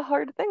can be a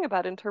hard thing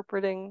about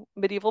interpreting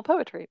medieval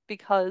poetry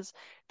because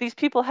these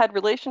people had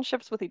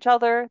relationships with each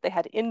other, they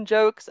had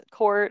in-jokes at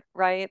court,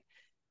 right?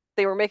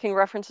 They were making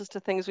references to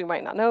things we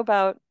might not know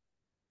about.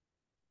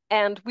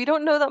 And we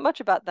don't know that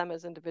much about them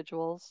as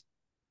individuals,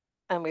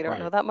 and we don't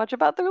know Right. that much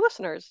about their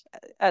listeners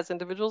as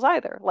individuals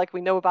either. Like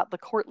we know about the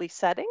courtly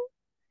setting,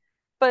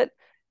 but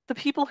the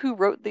people who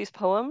wrote these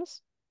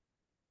poems,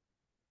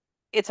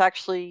 it's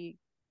actually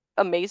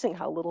amazing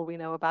how little we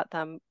know about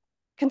them,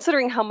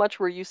 considering how much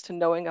we're used to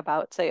knowing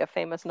about, say, a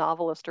famous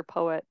novelist or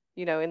poet,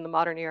 in the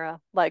modern era,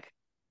 like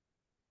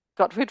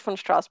Gottfried von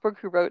Strasbourg,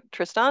 who wrote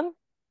Tristan,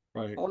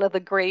 Right. one of the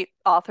great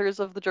authors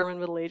of the German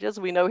Middle Ages.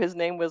 We know his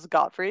name was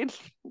Gottfried.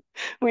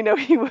 We know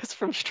he was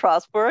from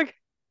Strasbourg.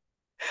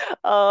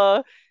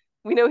 Uh,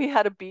 we know he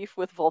had a beef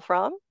with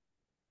Wolfram.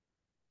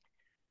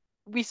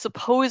 We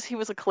suppose he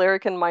was a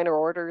cleric in minor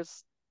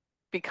orders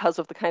because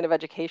of the kind of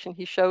education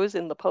he shows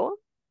in the poem,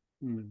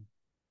 Hmm.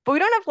 but we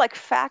don't have like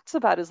facts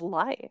about his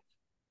life.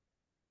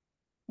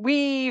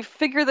 We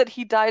figure that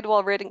he died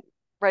while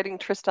writing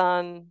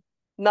Tristan,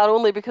 not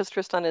only because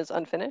Tristan is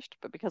unfinished,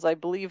 but because I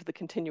believe the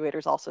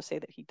continuators also say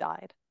that he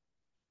died.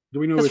 Do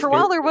we know who Because his for a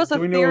while there was a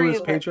do we know who theory his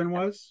that patron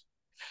was?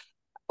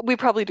 we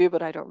probably do,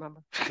 but I don't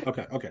remember.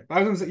 Okay. Okay. I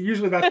was gonna say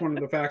usually that's one of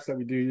the facts that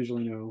we do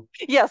usually know.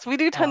 Yes, we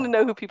do tend to Uh,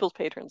 know who people's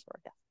patrons were.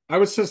 Yeah. I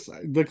was just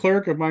the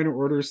cleric of minor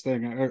orders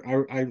thing.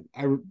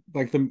 I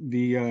like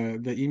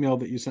the email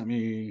that you sent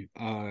me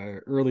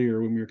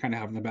earlier when we were kind of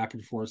having the back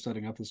and forth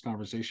setting up this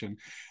conversation.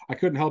 I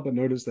couldn't help but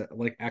notice that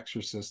like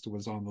Exorcist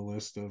was on the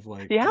list of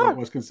like what Yeah,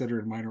 was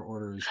considered minor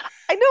orders.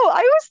 I know. I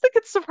always think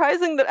it's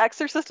surprising that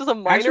Exorcist is a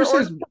minor order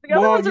Exorcist, because the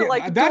other well, ones are yeah,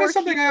 like that is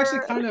something I actually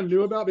doorkeeper. kind of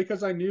knew about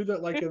because I knew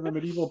that like in the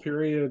medieval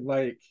period,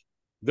 like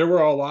there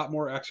were a lot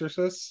more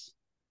exorcists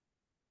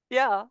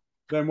Yeah.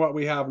 than what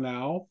we have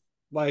now.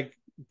 Like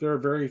there are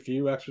very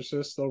few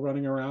exorcists still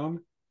running around.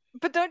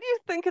 But don't you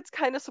think it's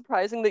kind of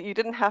surprising that you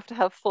didn't have to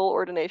have full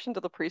ordination to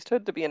the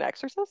priesthood to be an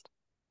exorcist?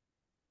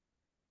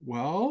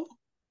 Well,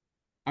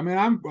 I mean,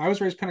 I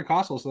was raised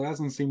Pentecostal, so that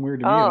doesn't seem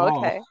weird to me at Oh, all.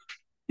 okay.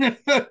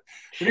 What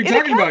are you In a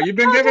talking about? Catholic You've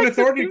been given context,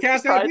 it authority to seems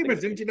cast out surprising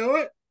demons, to didn't me. you know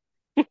it?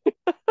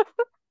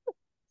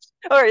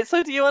 All right,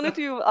 so do you want to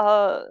do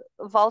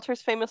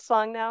Walter's famous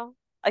song now?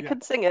 I Yeah,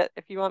 could sing it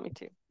if you want me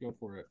to. go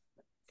for it.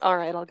 All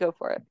right, I'll go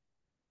for it.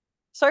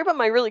 Sorry about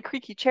my really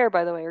creaky chair,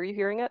 by the way. Are you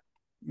hearing it?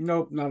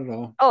 Nope, not at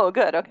all. Oh,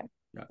 good. Okay.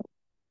 Yeah.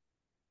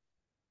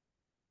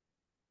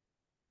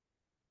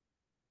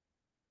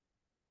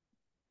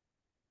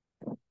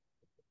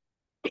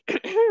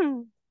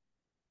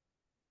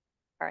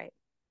 All right.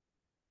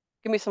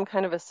 Give me some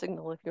kind of a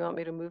signal if you want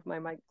me to move my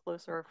mic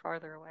closer or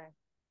farther away.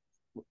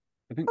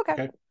 I think Okay.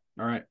 okay.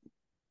 All right.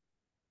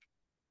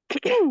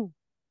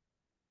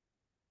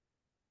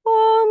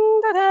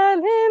 Unter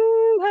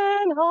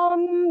Linden,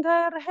 an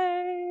der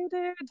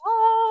Heide,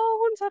 da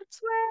unser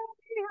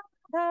Zweige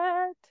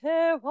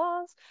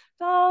was,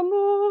 da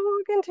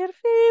mögend ihr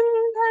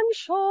finden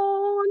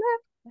schone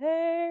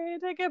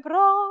Heide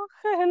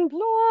gebrochen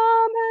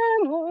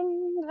Blumen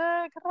und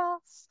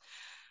Gras.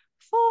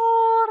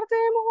 Vor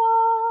dem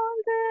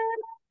Walde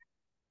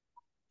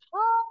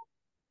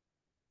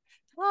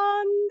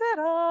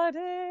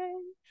Tándaradéi,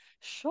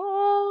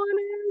 schon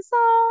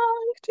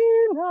sank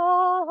die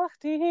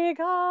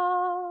Nachtigall.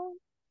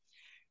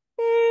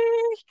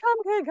 Ich kam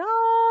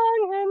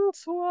gegangen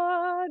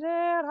zur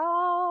der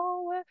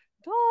Aue,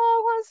 da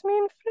was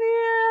mein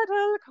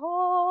Friedel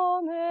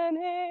kommen,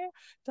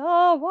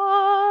 da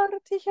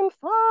ward ich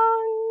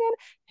empfangen,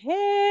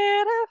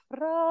 Heere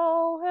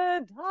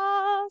Fraue,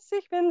 dass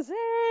ich bin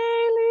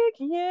selig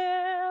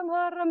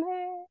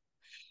jemmermehr.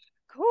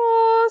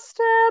 Kosst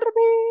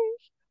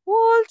mich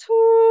wohl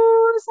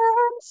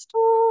tusendst du,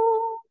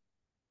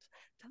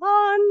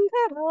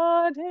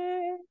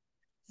 Tándaradéi,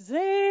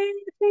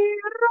 seht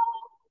wie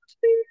rot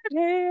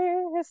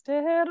wie ist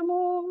der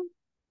Mond.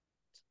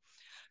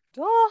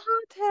 Doch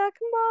hat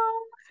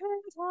gemacht,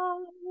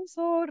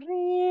 so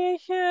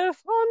rieche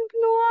von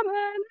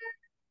Blumen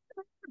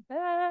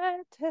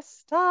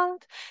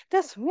Bettestat,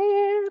 des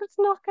wird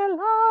noch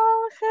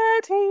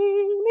gelachet,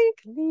 in die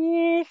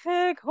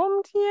Gleiche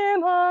kommt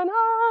jemand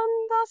an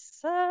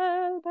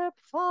dasselbe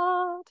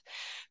Pfad,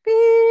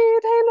 wie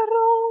den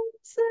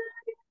Rosen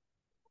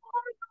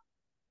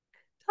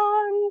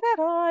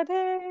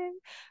Tándaradéi,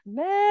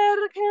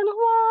 merken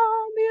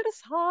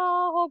mir's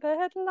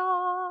haubet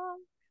lag.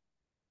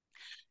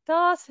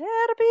 Das bei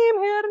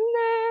mir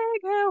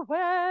nege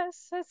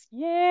wesses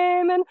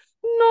jemen,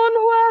 nun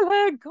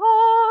wolle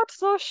Gott,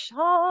 so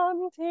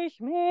schamt ich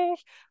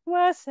mich,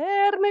 was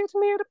mit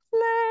mir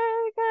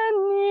pflege,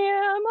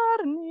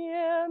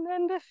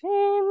 niemand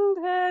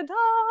finde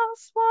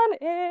das von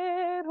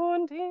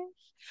und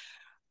ich,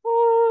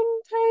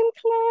 und ein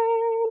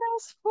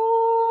kleines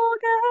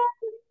Vogel,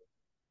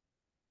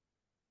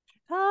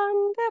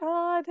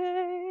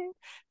 Tándaradéi,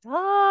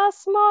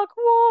 das mag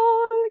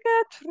wohl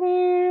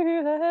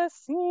getrübe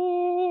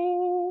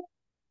sein.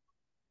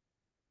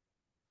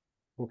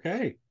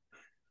 Okay.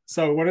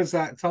 So what is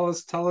that? Tell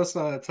us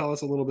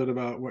a little bit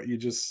about what you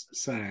just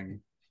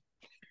sang.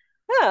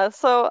 Yeah,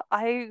 so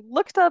I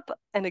looked up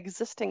an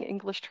existing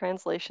English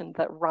translation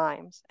that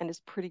rhymes and is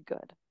pretty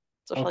good.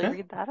 So shall I Okay.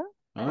 read that up?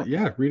 Okay.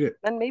 Yeah, read it.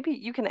 Then maybe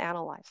you can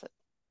analyze it.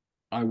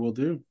 I will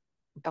do.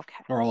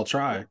 Okay. Or I'll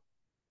try.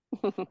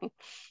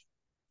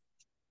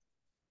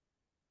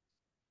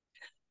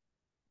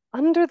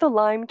 Under the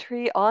lime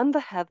tree on the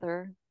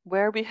heather,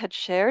 where we had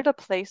shared a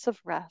place of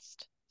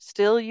rest,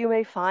 still you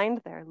may find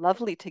there,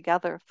 lovely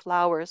together,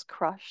 flowers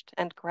crushed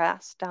and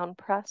grass down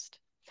pressed.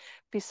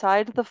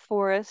 Beside the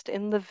forest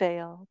in the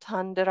vale,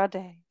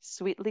 Tándaradéi,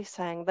 sweetly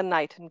sang the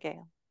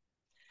nightingale.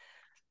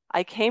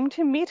 I came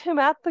to meet him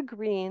at the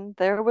green,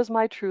 there was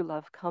my true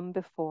love come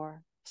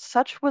before.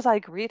 Such was I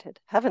greeted,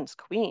 heaven's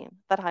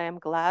queen, that I am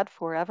glad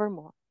for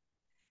evermore.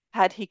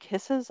 Had he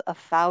kisses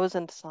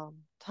 1,000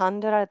 some,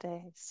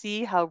 Tándaradéi,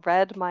 see how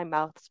red my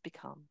mouth's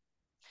become.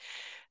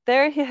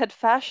 There he had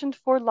fashioned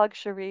for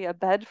luxury a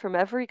bed from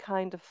every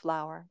kind of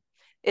flower.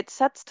 It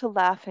sets to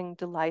laughing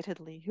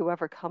delightedly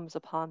whoever comes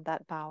upon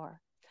that bower.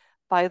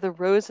 By the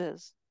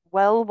roses,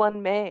 well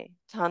one may,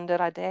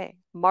 Tándaradéi,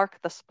 mark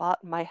the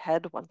spot my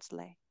head once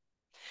lay.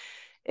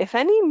 If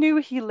any knew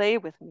he lay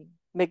with me,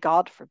 may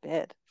God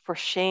forbid, for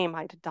shame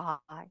I'd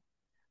die.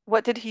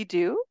 What did he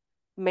do?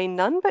 May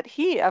none but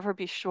he ever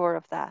be sure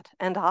of that,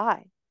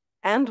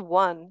 and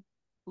one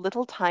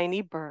little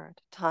tiny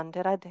bird,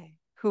 Tándaradéi,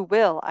 who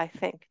will, I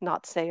think,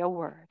 not say a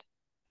word.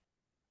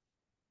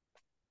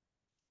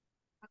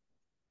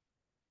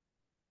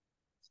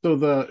 So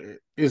the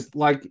is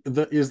like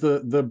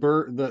the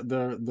bird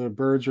the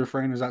bird's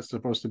refrain, is that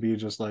supposed to be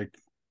just like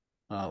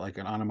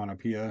an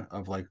onomatopoeia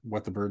of like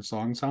what the bird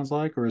song sounds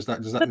like, or is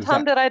that The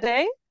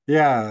Tándaradéi?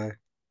 yeah.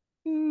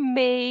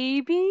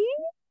 Maybe.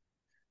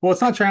 Well,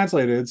 it's not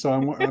translated, so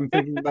I'm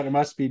thinking that it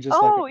must be just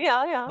Oh,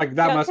 yeah, yeah. like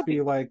that Yeah, it must could be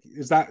be. like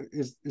is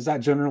that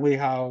generally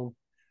how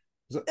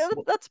is it,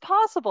 That's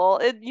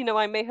possible.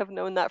 I may have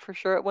known that for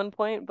sure at one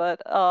point,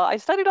 but I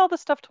studied all this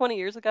stuff 20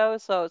 years ago,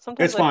 so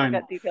sometimes it's I fine.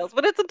 forget details,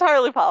 but it's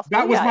entirely possible.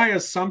 That was Yeah, yeah. my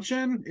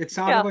assumption. It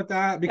sounded Yeah, like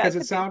that yeah, it because it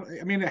could be. sound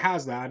I mean it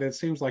has that. It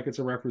seems like it's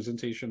a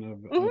representation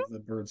Hmm. of the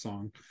bird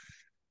song,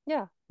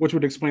 Yeah, which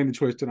would explain the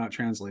choice to not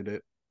translate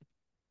it,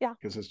 yeah.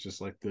 because it's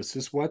just like this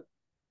is what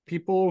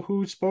people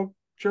who spoke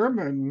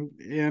German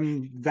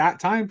in that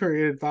time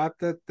period thought,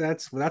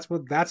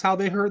 that's how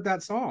they heard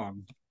that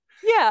song.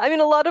 Yeah, I mean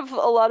a lot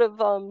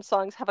of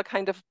songs have a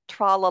kind of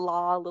tra la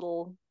la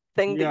little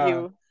thing that Yeah.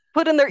 you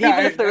put in there, Yeah,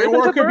 even if there or isn't it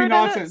a could be bird in it.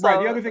 nonsense. Right.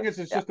 The other So thing is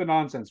it's yeah, just a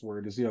nonsense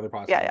word is the other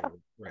yeah, yeah.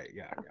 possibility. Right.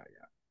 Yeah, yeah,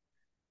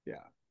 yeah.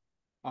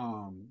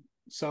 Yeah.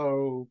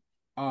 So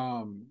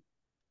um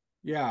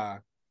yeah.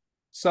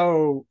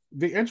 So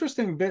the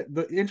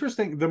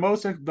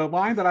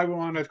line that I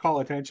want to call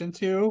attention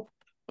to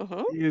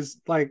Mm-hmm.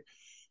 is like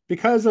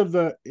because of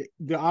the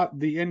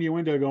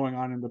innuendo going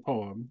on in the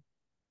poem,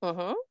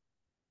 Mm-hmm.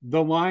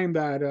 the line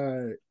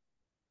that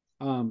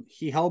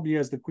he held me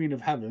as the queen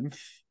of heaven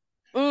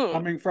Mm.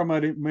 coming from a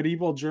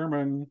medieval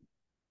German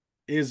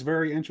is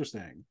very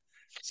interesting.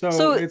 So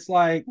So it's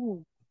like,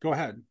 mm, go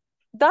ahead.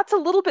 that's a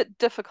little bit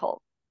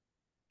difficult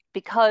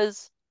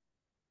because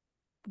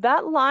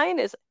that line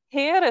is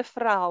Heere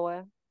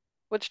Frau,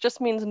 which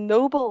just means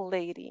noble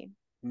lady.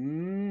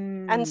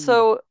 And Mm,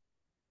 so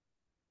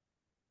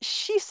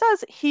she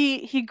says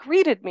he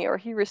greeted me or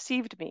he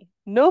received me,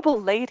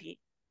 noble lady,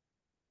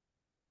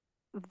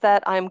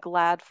 that I'm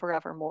glad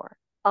forevermore.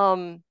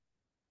 Um,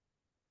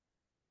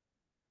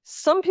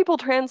 some people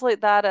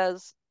translate that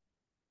as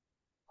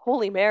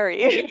Holy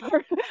Mary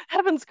or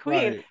Heaven's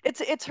Queen. right,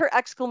 It's her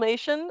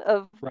exclamation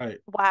of right.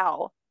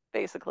 wow,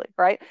 basically,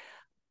 right?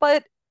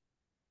 But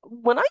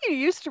when I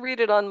used to read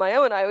it on my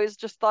own, I always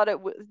just thought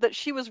it was that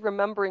she was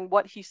remembering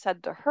what he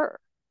said to her.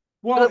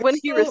 Well, But when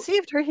it's he still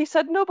received her, he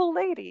said noble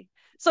lady.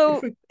 if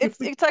So we if it's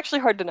we it's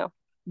actually hard to know.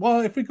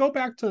 well if we go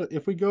back to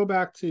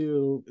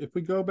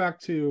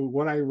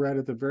what I read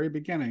at the very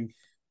beginning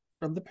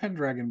from the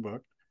Pendragon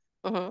book,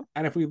 Hmm.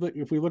 and if we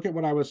look at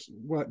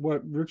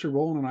what Richard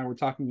Rowland and I were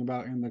talking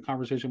about in the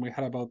conversation we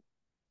had about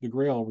the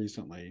Grail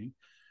recently,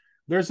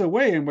 there's a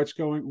way in which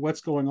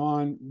what's going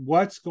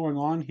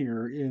on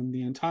here in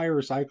the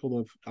entire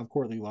cycle of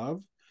courtly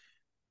love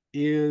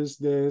is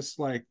this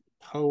like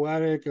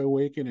poetic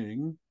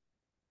awakening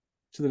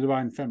to the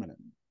divine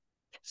feminine.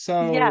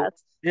 So Yes.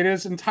 it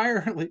is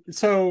entirely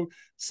so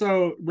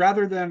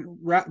rather than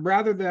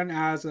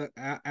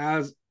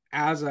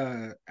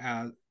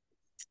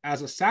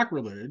as a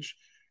sacrilege,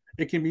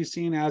 it can be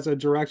seen as a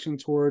direction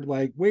toward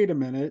like, wait a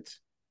minute,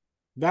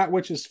 that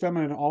which is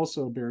feminine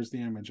also bears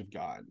the image of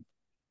God.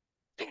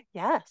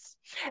 Yes.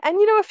 And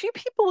a few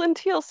people in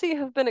TLC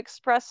have been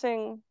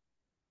expressing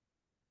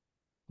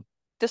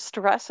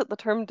distress at the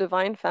term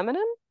divine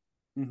feminine.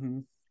 Mm-hmm.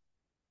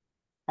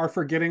 Are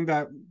forgetting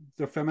that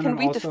the feminine Can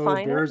we also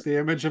define it? bears the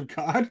image of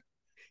God.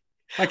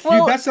 Like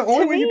Well, that's the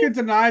only to way you me, can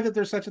deny that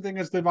there's such a thing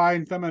as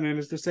divine feminine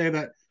is to say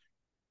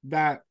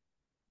that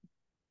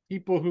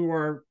people who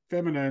are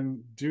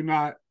feminine do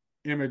not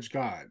image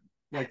God.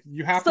 Like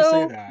you have to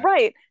say so that.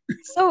 right.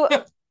 So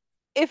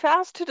if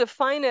asked to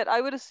define it,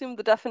 I would assume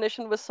the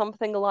definition was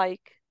something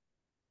like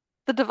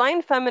the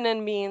divine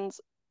feminine means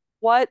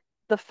what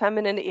the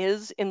feminine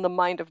is in the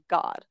mind of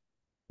God.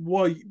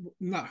 Well,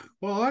 no,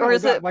 well, I don't Or know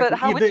is that. it, Like but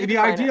how would you the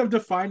define idea it? of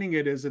defining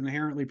it is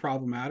inherently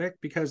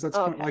problematic because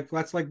Okay.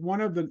 that's like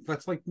one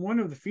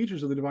of the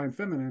features of the divine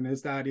feminine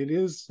is that it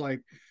is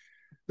like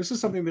this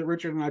is something that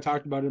Richard and I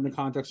talked about in the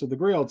context of the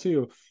Grail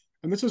too,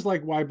 and this is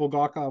like why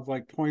Bulgakov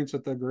like points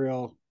at the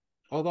Grail.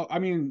 Although I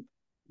mean,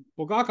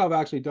 Bulgakov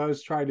actually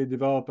does try to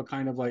develop a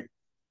kind of like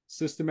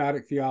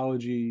systematic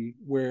theology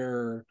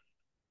where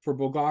for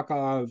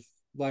Bulgakov,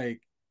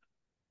 like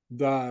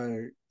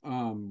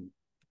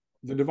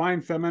the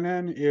divine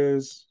feminine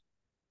is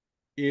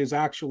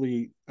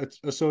actually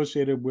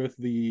associated with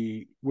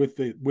the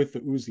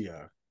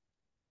Uzia.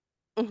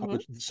 Hmm.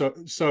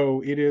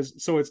 So it is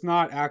so it's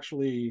not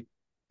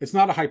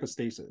a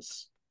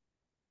hypostasis,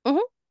 Hmm.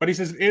 but he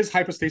says it is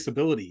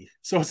hypostasability.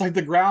 So it's like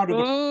the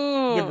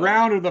Mm.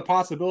 ground of the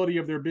possibility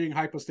of there being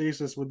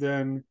hypostasis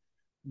within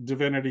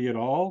divinity at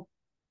all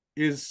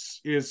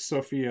is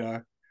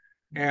Sophia,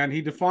 and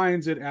he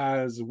defines it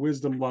as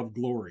wisdom, love,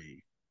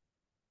 glory.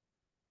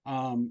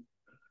 Um,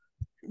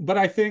 but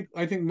I think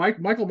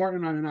Michael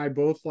Martin and I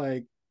both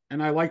like,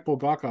 and I like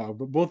Bulgakov,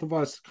 but both of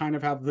us kind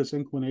of have this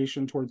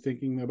inclination toward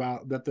thinking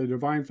about that the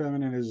divine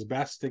feminine is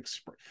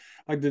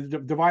like the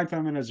divine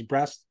feminine is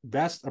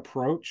best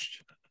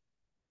approached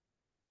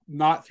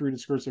not through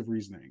discursive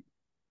reasoning.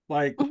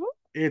 Like Hmm.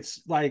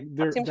 it's like That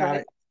there seems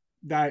right.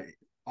 that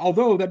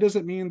although that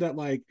doesn't mean that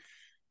like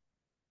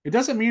it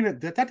doesn't mean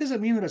that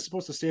doesn't mean that it's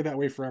supposed to stay that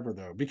way forever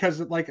though, because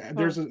like Hmm.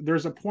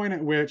 there's a point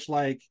at which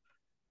like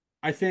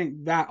I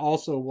think that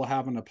also will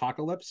have an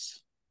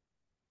apocalypse,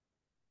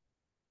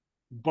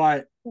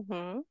 but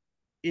Hmm.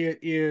 it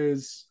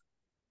is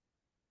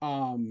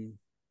um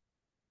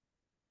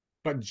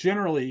but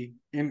generally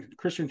in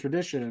Christian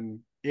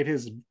tradition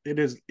it's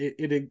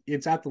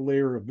at the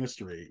layer of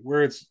mystery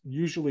where it's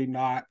usually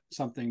not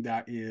something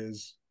that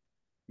is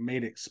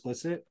made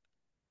explicit.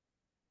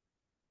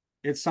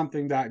 It's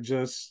something that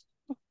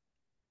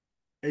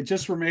it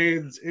just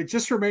remains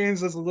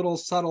as a little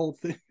subtle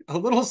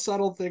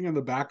thing in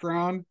the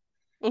background.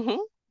 Hmm.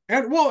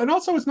 And well, and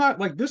also it's not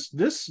like this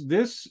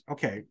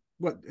okay.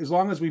 what as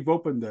long as we've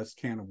opened this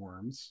can of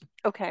worms,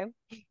 Okay.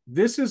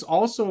 this is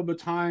also the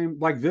time,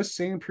 like this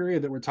same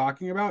period that we're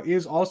talking about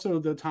is also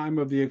the time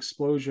of the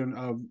explosion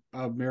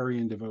of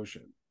Marian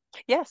devotion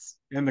Yes.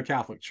 in the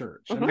Catholic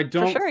Church. And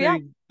For sure, yeah.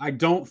 I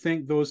don't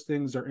think those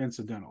things are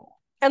incidental.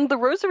 And the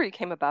rosary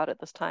came about at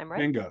this time, right?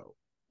 Bingo.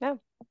 Yeah.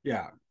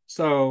 Yeah.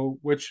 So,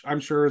 which I'm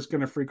sure is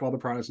going to freak all the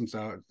Protestants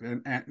out,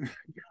 and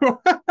who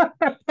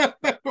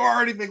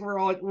already think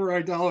we're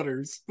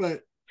idolaters,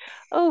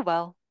 Oh,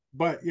 well.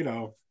 but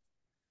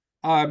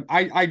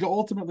I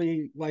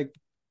ultimately like,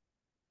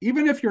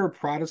 even if you're a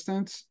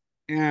Protestant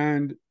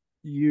and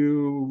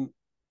you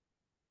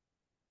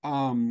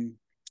um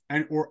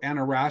and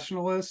a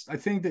rationalist, I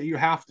think that you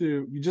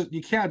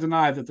can't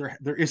deny that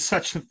there is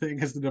such a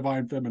thing as the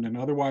divine feminine.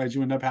 Otherwise,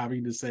 you end up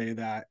having to say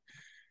that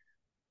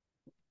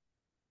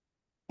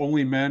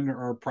only men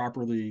are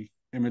properly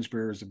image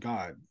bearers of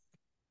God.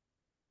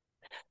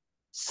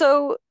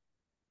 So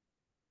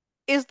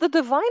is the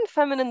divine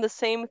feminine the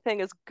same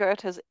thing as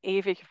Goethe's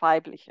ewig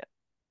weibliche?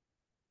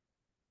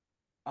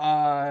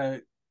 Uh,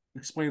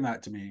 Explain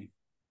that to me.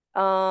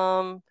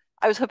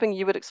 I was hoping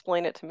you would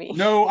explain it to me.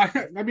 No,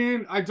 I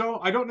mean I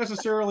don't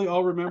necessarily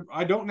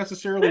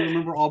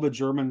remember all the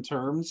German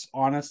terms,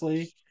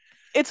 honestly.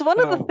 It's one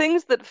of the So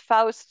things that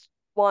Faust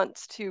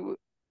wants to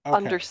okay.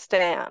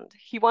 understand.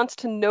 He wants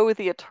to know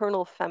the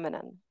eternal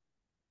feminine,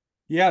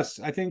 Yes,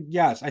 I and think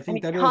he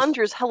that is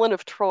conjures Helen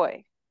of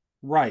Troy.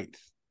 right.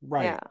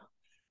 Yeah.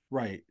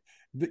 Right.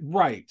 Right.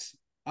 Right.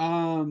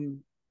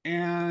 Um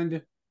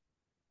and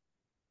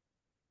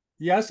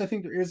yes, I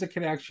think there is a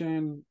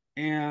connection,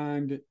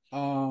 and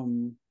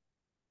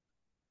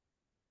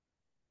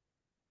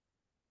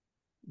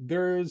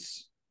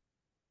there's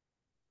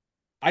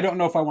I don't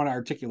know if I want to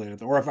articulate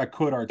it or if I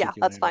could Yeah,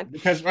 that's articulate fine. it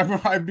because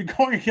I've been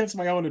going against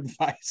my own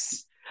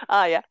advice.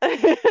 Ah, yeah.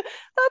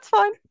 That's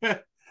fine. Yeah,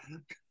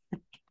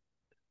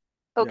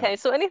 Okay,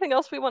 so anything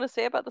else we want to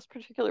say about this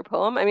particular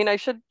poem? I mean, I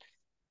should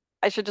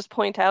just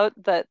point out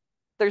that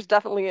there's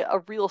definitely a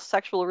real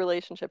sexual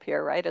relationship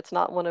here, right? It's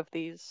not one of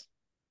these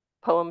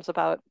poems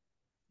about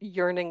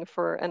yearning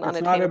for an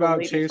it's not unattainable about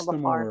lady chase from the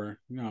afar. more.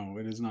 No,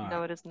 it is No,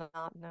 not. it is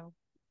not. No.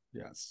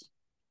 Yes,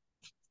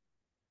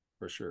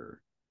 for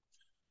sure.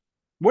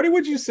 What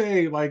would you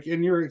say, like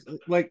in your,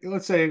 like,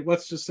 let's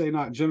just say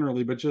not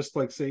generally, but just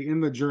like say in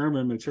the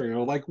German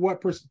material, like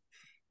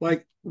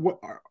like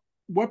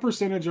what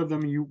percentage of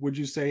them you would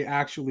you say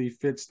actually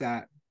fits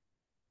that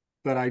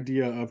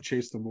idea of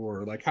chase the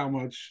more? Like how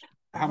much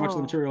of the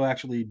Oh. material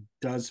actually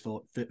does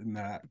fit in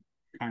that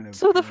kind of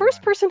So the first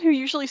paradigm? person who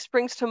usually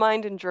springs to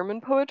mind in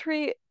German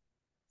poetry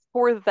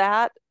for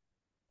that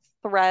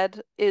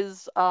thread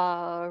is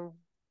Reinmar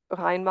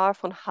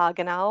von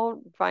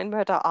Hagenau,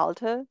 Reinmar der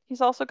Alte,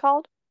 he's also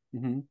called.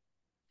 Mm-hmm.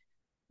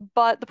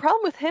 But the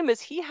problem with him is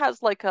he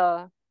has like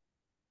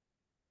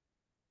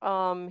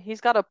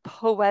he's got a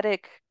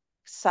poetic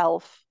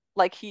self.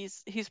 Like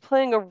he's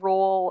playing a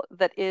role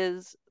that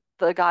is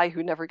the guy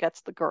who never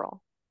gets the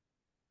girl.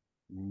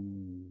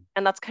 Mm.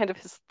 And that's kind of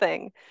his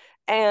thing.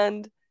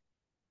 And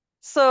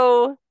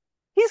so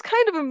he's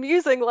kind of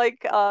amusing.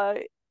 Like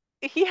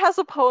he has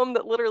a poem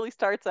that literally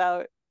starts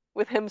out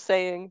with him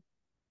saying,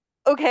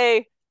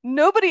 "Okay,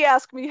 nobody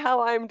ask me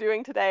how I'm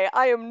doing today.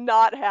 I am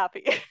not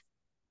happy."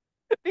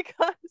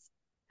 because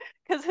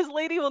because his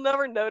lady will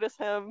never notice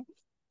him.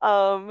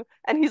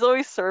 And he's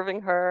always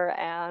serving her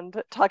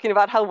and talking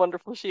about how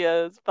wonderful she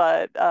is,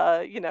 but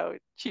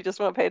she just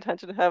won't pay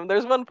attention to him.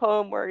 There's one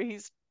poem where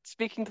he's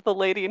speaking to the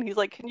lady and he's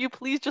like, "Can you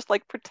please just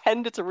like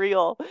pretend it's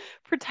real?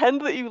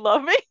 Pretend that you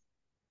love me?"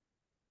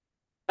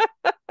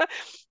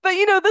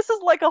 But this is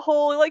like a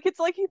whole like it's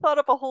like he thought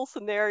up a whole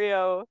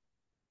scenario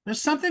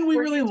There's something we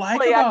where really he's like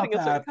play about acting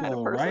a certain that kind of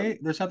though, person. right?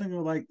 There's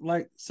something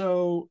we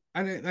so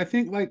I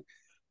think like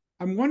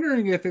I'm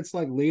wondering if it's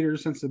like later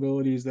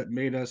sensibilities that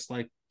made us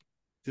like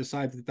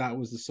decide that that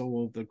was the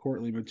soul of the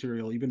courtly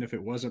material, even if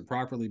it wasn't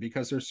properly.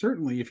 Because there's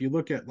certainly, if you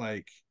look at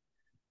like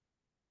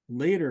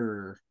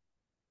later,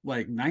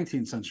 like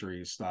 19th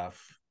century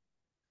stuff,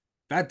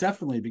 that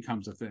definitely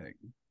becomes a thing.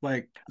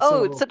 Like,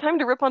 Oh, it's so a time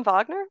to rip on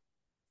Wagner?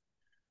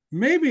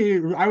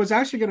 maybe I was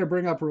actually going to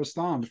bring up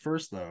Rostand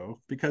first,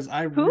 though, because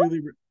I Who?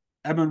 really,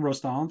 Edmund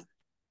Rostand,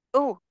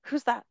 Oh,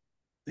 who's that?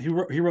 he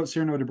wrote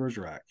Cyrano de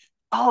Bergerac.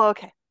 Oh,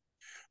 okay.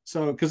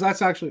 So, because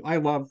that's actually, I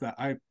love that.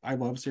 I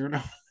love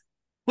Cyrano.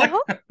 Like,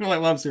 Uh-huh. I really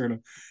love Cyrano.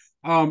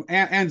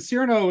 And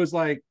Cyrano is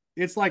like,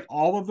 it's like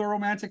all of the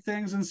romantic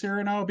things in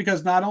Cyrano,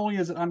 because not only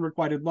is it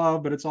unrequited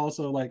love, but it's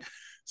also like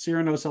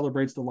Cyrano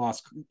celebrates the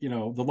lost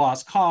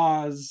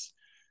cause,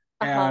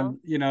 Uh-huh. and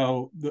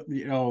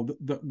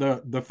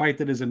the fight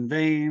that is in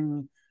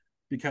vain,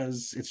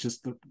 because it's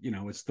just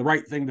it's the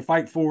right thing to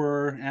fight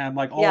for, and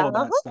like all Yeah. of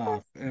that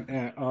stuff.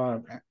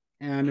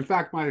 And in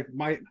fact, my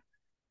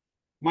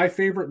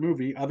favorite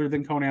movie other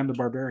than Conan the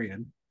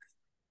Barbarian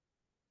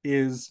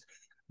is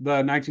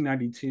the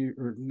 1992,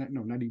 or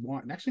no,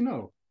 91, actually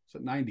no, it's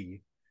at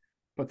 90,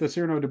 but the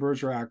Cyrano de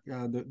Bergerac,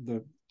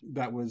 the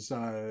that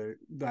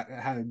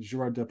had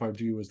Gerard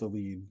Depardieu as the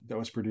lead, that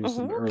was produced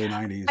in Hmm. the early I've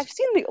 90s.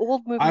 seen the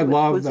old movie I with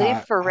love Jose that.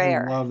 I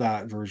Ferrer. love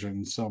that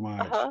version so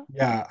much. Uh-huh.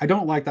 Yeah, I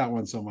don't like that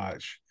one so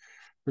much.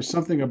 There's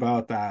something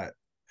about that.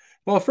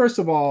 Well, first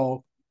of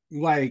all,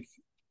 like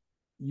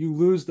you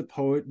lose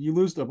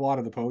a lot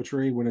of the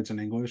poetry when it's in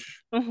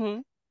English. Hmm.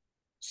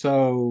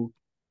 So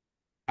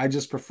I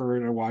just prefer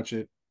to watch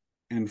it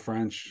in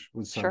French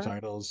with Sure.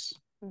 subtitles.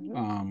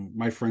 Hmm.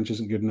 My French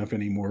isn't good enough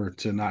anymore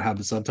to not have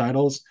the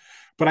subtitles,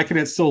 but I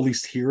can still at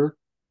least hear,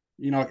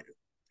 you know,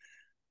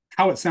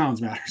 how it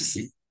sounds matters,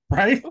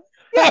 right?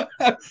 Yeah,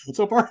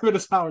 So part of it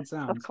is how it of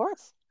sounds.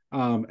 course.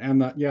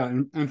 And yeah,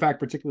 in fact,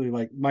 particularly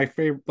like my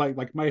favorite,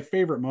 like my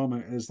favorite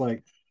moment is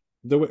like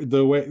the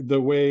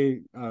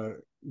way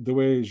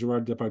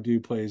Gerard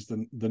Depardieu plays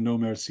the No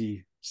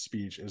Merci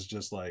speech is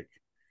just like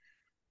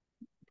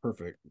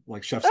perfect,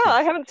 like chef's Oh, I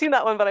kiss. haven't seen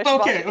that one, but I should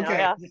watch Okay, it now. okay.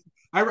 Yeah.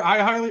 I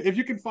highly, if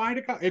you can find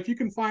it, if you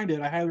can find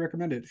it, I highly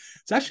recommend it.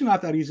 It's actually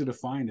not that easy to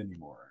find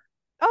anymore.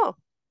 Oh,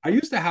 I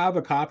used to have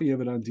a copy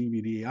of it on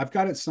DVD. I've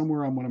got it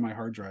somewhere on one of my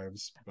hard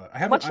drives, but I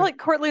haven't. much like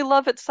courtly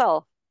love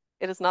itself,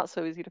 it is not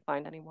so easy to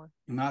find anymore.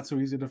 Not so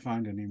easy to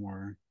find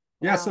anymore.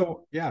 Yeah. Yeah.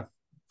 So yeah,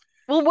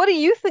 Well, what do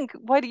you think?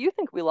 Why do you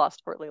think we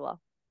lost courtly love?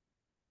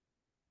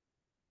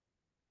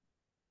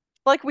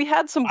 Like we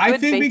had some good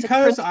basic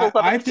principles of it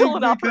I still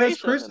think in because operation,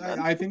 Chris and then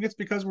I think it's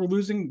because we're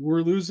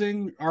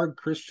losing our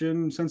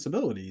Christian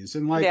sensibilities,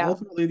 and like yeah.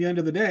 ultimately at the end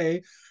of the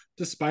day,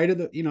 despite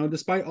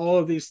all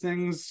of these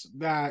things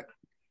that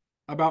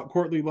about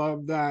courtly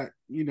love that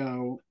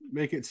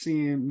make it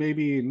seem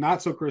maybe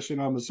not so Christian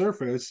on the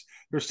surface,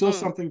 there's still Mm,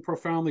 something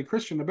profoundly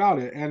Christian about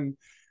it. And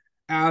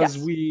yes.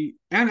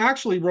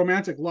 actually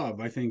romantic love,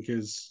 I think,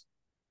 is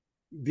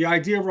the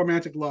idea of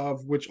romantic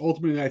love, which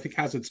ultimately I think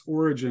has its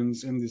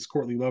origins in this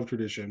courtly love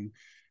tradition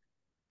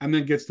and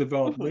then gets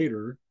developed Hmm.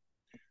 later.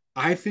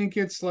 I think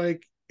it's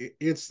like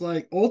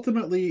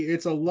ultimately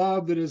it's a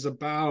love that is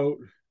about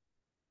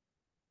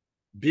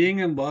being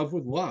in love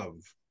with love.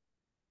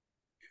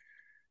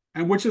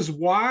 And which is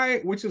why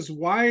this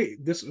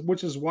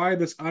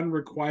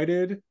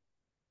unrequited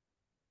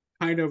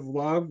kind of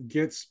love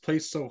gets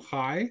placed so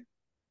high,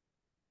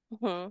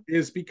 Hmm.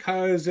 is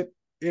because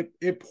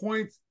it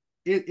points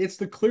it's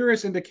the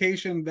clearest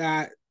indication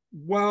that,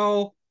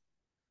 well,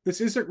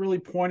 this isn't really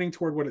pointing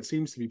toward what it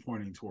seems to be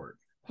pointing toward.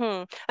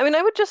 Hmm. I mean,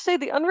 I would just say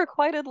the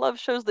unrequited love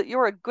shows that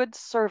you're a good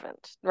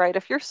servant, right?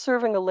 If you're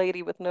serving a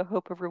lady with no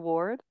hope of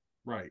reward,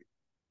 Right.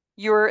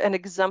 you're an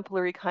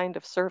exemplary kind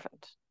of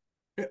servant.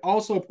 It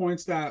also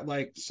points that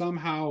like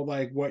somehow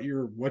like what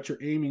you're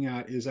aiming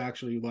at is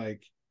actually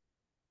like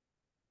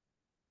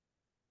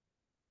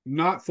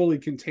not fully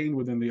contained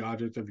within the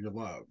object of your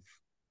love.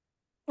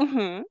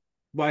 Hmm.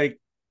 Like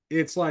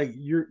it's like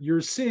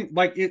you're seeing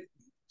like it,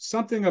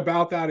 something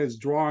about that is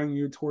drawing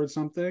you towards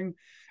something.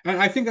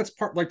 And I think that's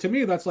part, like, to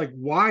me that's like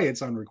why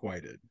it's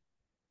unrequited,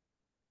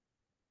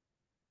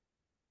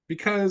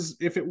 because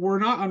if it were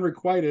not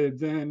unrequited,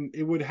 then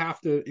it would have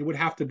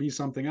to be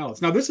something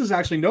else. Now this is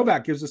actually,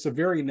 Novak gives us a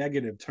very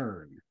negative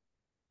turn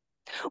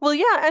Well,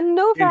 yeah, and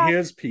in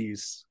his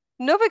piece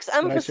Novak's that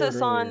I shared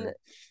emphasis earlier.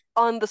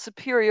 on the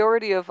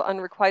superiority of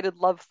unrequited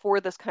love for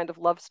this kind of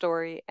love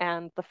story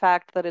and the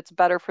fact that it's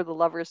better for the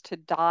lovers to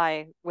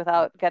die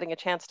without getting a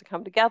chance to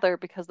come together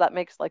because that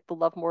makes like the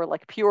love more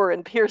like pure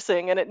and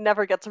piercing and it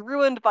never gets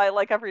ruined by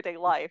like everyday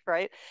life,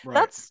 right? Right.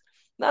 That's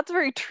that's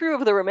very true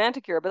of the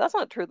Romantic era, but that's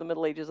not true of the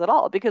Middle Ages at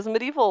all because the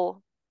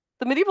medieval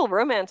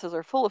romances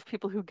are full of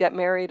people who get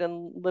married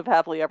and live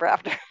happily ever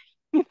after.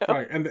 You know,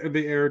 Right. And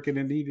the Eric and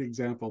Indeed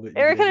example that you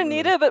Eric gave and earlier.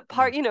 Anita, but Yeah.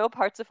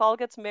 Parsifal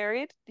gets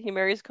married. He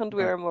marries Yeah.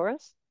 Conduera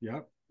Morris.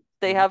 Yep.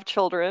 They Yep. have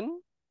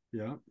children.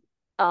 Yep.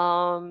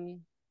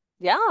 Um,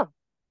 yeah,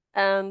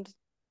 and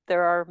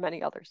there are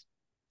many others.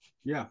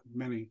 Yeah.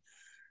 Many.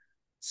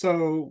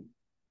 So,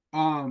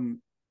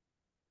 um,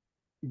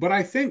 but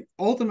I think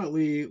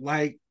ultimately,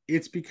 like,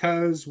 it's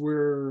because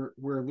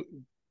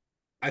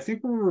I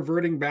think we're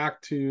reverting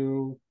back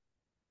to,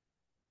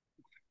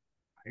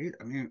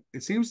 I mean,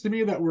 it seems to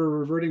me that we're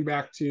reverting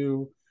back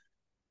to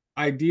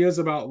ideas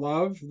about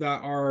love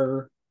that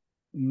are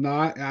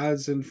not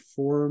as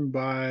informed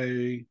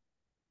by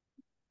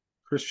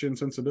Christian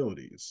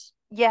sensibilities.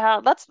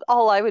 Yeah, that's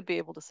all I would be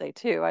able to say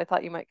too. I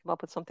thought you might come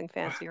up with something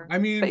fancier. I But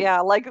mean,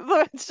 yeah, like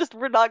it's just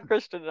we're not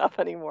Christian enough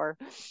anymore.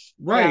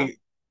 Yeah. right.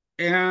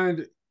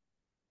 And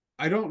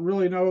I don't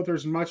really know if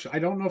there's much. I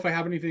don't know if I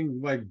have anything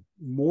like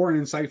more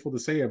insightful to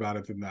say about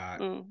it than that.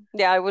 Mm.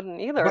 Yeah, I wouldn't But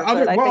either,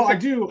 but I well, think I it's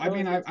do. I really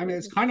mean, good I mean, story.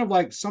 it's kind of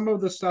like some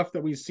of the stuff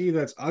that we see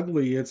that's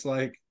ugly. It's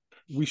like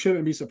we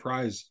shouldn't be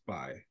surprised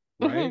by,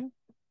 right? Hmm.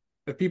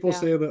 If people Yeah.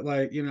 say that,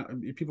 like,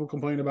 if people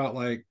complain about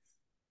like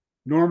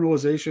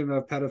normalization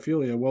of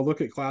pedophilia, well, Hmm.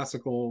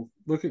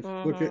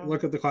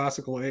 look at the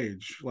classical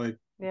age. Like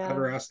Yeah.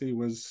 pederasty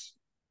was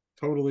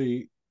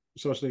totally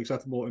socially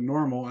acceptable and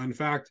normal. And in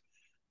fact,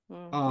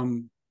 Hmm.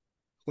 um,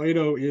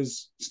 Plato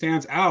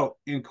stands out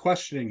in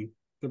questioning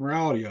the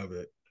morality of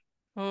it.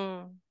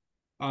 Hmm.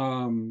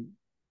 Um,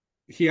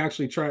 he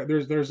actually tried.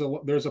 There's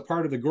a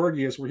part of the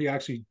Gorgias where he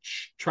actually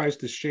tries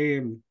to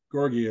shame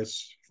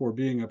Gorgias for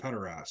being a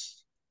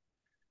pederast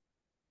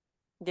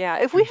Yeah,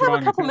 if we and have a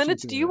drawing couple attention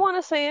minutes, to do you it. want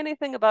to say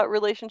anything about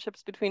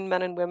relationships between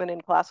men and women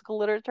in classical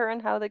literature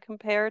and how they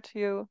compare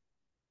to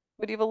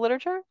medieval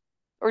literature?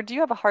 Or do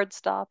you have a hard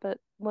stop at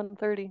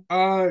 1:30?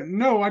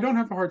 No, I don't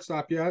have a hard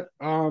stop yet.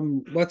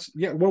 Let's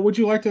yeah. What would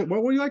you like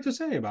to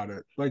say about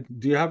it? Like,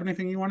 do you have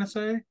anything you want to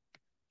say?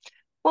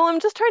 Well, I'm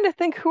just trying to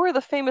think who are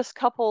the famous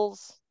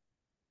couples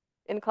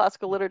in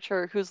classical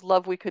literature whose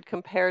love we could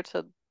compare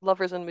to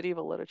lovers in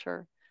medieval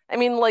literature. I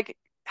mean, like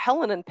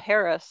Helen and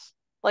Paris,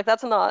 like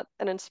that's not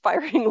an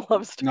inspiring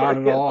love Not story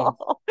at at all.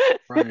 all.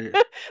 Right.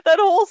 That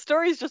whole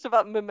story is just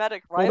about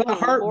mimetic Well, the rivalry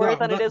heart, more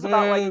than it is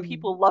about like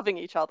people loving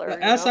each other,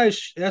 the you know?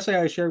 essay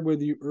I shared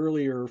with you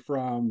earlier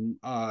from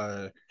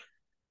that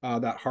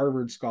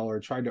Harvard scholar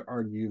tried to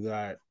argue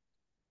that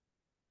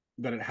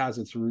it has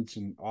its roots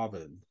in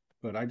Ovid,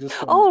 but I just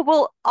don't. Oh,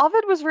 well,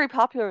 Ovid was very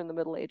popular in the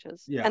Middle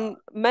Ages, Yeah, and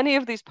many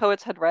of these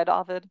poets had read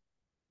Ovid.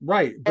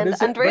 right. But And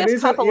is it? But Andreas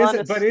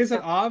Capellanus, is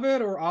it yeah.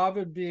 Ovid or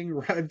Ovid being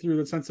read through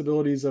the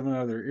sensibilities of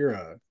another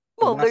era?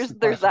 Well, That's the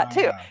there's question that I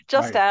too. have.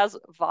 Just Right. as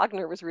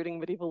Wagner was reading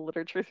medieval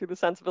literature through the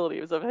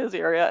sensibilities of his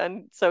era,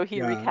 and so he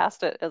Yeah.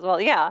 recast it as well.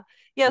 Yeah,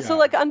 yeah. So Yeah.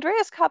 like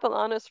Andreas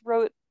Capellanus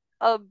wrote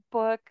a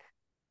book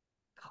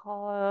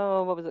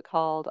called what was it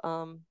called?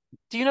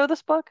 Do you know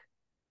this book?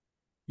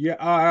 Yeah,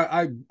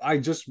 I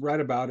just read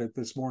about it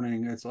this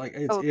morning. It's like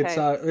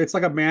Okay, it's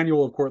like a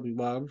manual of courtly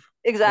love,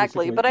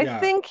 exactly. basically. But I Yeah,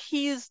 think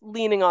he's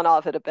leaning on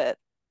Ovid a bit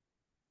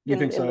you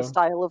think in the so?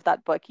 style of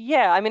that book.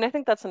 Yeah, I mean, I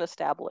think that's an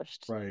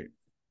established Right.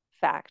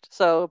 fact.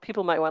 So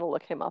people might want to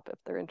look him up if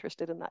they're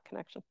interested in that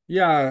connection.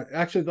 Yeah,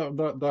 actually,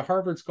 the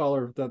Harvard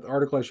scholar, that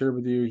article I shared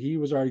with you, he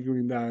was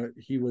arguing that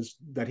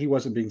he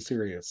wasn't being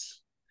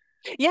serious.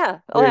 Yeah.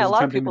 Oh That he yeah, was a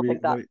lot of attempting to people be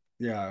think that.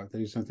 yeah, that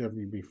he was attempting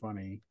to be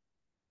funny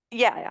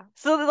Yeah, yeah.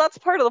 So that's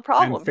part of the and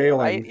problem here,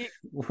 right? failing,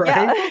 right?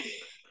 Yeah.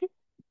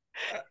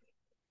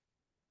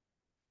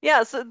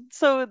 Yeah,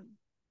 so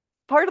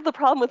part of the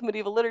problem with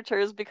medieval literature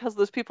is because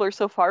those people are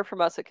so far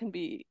from us, it can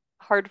be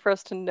hard for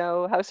us to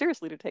know how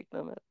seriously to take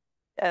them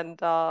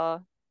and uh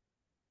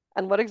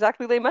and what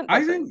exactly they meant by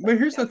I certain think, but things.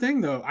 here's Yeah. the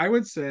thing, though. I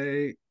would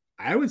say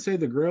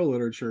the Grail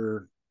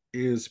literature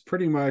is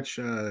pretty much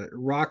a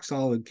rock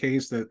solid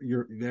case that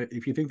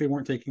if you think they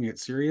weren't taking it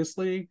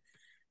seriously,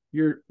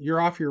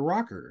 you're off your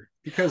rocker.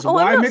 Because Oh,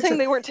 I'm why not mix saying it?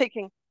 they weren't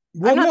taking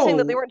I'm Well, not saying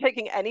that they no, weren't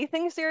taking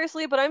anything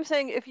seriously, but I'm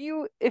saying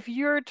if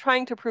you're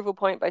trying to prove a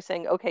point by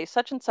saying, okay,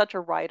 such and such a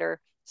writer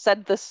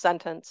said this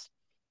sentence,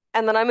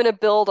 and then I'm going to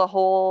build a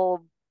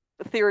whole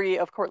theory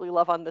of courtly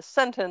love on this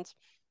sentence,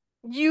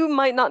 you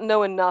might not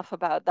know enough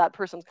about that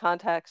person's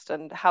context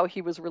and how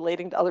he was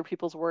relating to other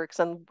people's works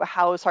and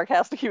how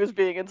sarcastic he was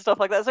being and stuff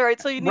like that. So, right,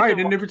 so you need to right.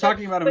 And watch if you're it.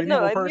 talking about a But no,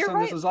 medieval and you're person,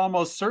 this right. is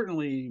almost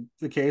certainly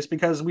the case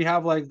because we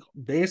have like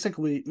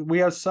basically we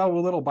have so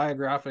little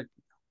biographic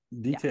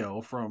Yeah.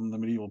 detail from the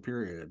medieval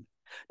period.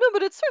 No,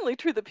 but it's certainly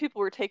true that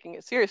people were taking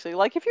it seriously.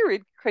 Like if you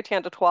read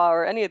Chrétien de Troyes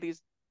or any of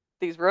these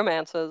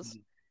romances,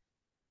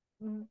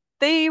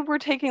 they were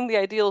taking the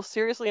ideals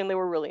seriously and they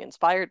were really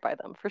inspired by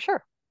them, for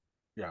sure.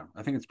 Yeah,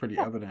 I think it's pretty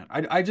Yeah. evident.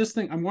 I just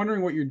think I'm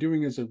wondering what you're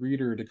doing as a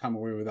reader to come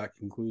away with that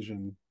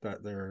conclusion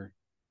that they're,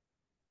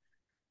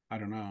 I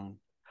don't know.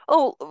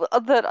 Oh,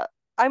 that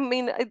I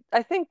mean,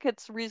 I think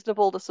it's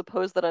reasonable to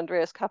suppose that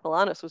Andreas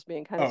Capellanus was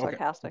being kind of Oh, okay.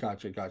 sarcastic.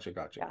 Gotcha, gotcha,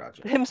 gotcha, Yeah,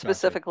 gotcha, him gotcha.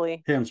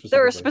 specifically. Him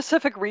There are specifically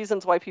specific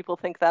reasons why people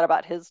think that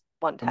about his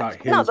one about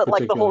text. Not his that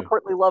like the whole particular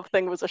courtly love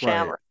thing was a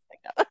sham right. or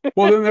anything.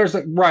 Well, then there's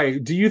a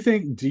right. Do you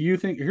think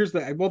here's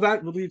the well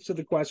that leads to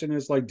the question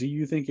is like, do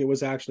you think it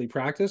was actually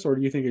practice or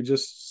do you think it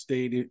just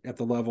stayed at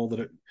the level that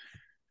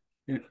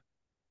it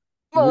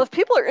Well, if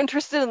people are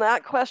interested in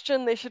that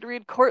question, they should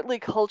read Courtly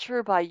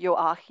Culture by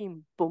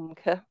Joachim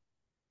Bumke.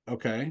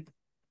 okay?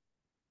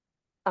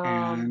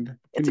 And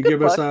can It's a you good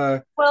give us book.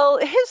 a Well,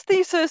 his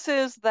thesis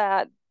is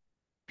that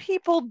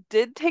people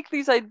did take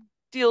these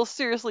ideals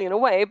seriously in a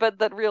way, but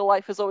that real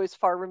life is always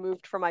far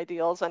removed from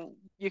ideals. And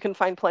you can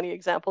find plenty of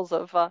examples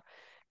of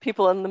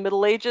people in the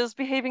Middle Ages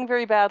behaving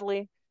very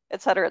badly,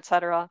 et cetera, et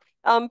cetera.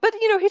 But,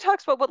 he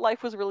talks about what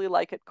life was really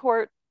like at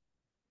court,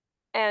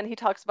 and he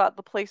talks about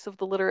the place of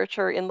the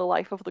literature in the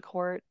life of the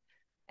court.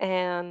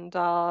 And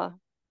yeah,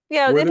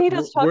 were and there he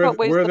does talk about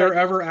ways were that there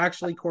ideals ever can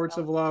actually affect courts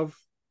of reality. love?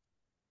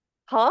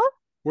 Huh?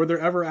 Were there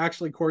ever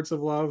actually courts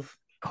of love?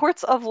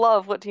 Courts of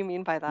love, what do you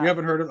mean by You that?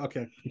 haven't heard of?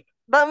 Okay.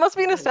 That must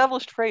be an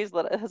established phrase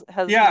that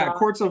has Yeah, not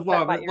courts of met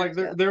love. my Like ears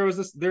yet. there's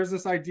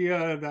this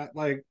idea that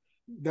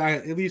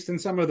that at least in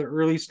some of the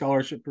early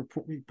scholarship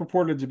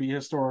purported to be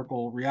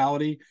historical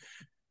reality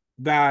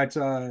that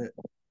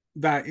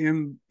that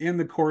in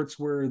the courts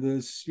where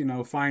this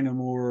fine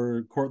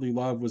amour courtly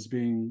love was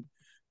being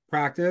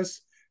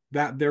practiced,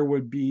 that there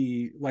would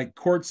be like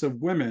courts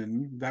of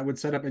women that would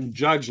set up and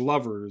judge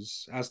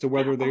lovers as to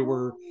whether they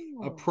were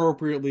Oh.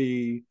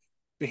 appropriately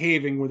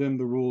behaving within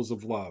the rules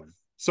of love.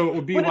 So it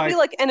would be Would it be like,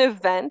 like an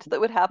event that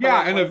would happen yeah,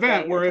 on an one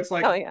event day or where it's something?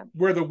 like Oh yeah.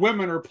 where the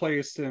women are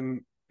placed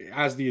in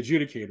as the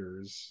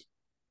adjudicators.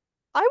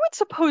 I would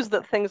suppose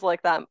that things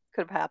like that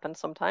could have happened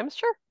sometimes.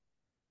 Sure.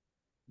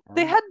 All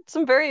They right. had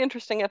some very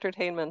interesting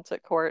entertainments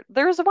at court.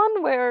 There's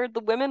one where the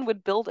women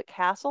would build a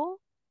castle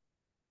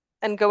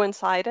and go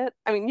inside it.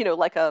 I mean,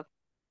 like a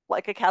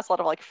castle out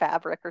of like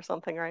fabric or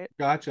something, right?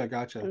 Gotcha,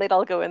 gotcha. And they'd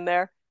all go in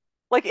there,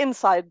 like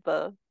inside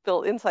the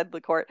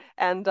court,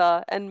 and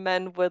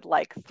men would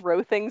like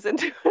throw things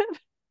into it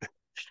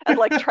and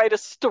like try to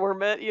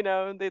storm it,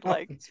 and Oh,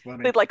 that's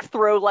funny. they'd like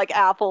throw like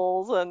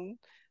apples and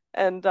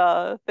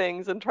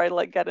things and try to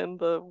like get in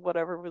the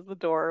whatever was the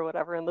door or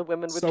whatever, and the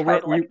women would So try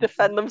to like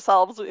defend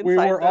themselves we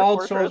inside were their all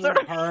fortress. children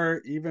at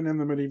heart, even in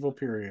the medieval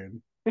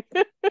period.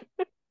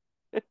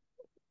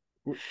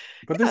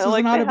 But this Yeah, is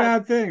like not they a had.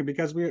 bad thing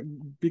because we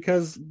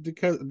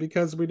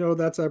know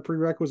that's a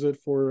prerequisite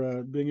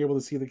for being able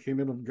to see the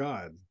kingdom of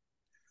God.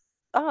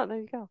 Oh, there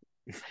you go.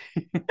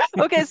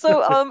 Okay,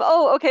 so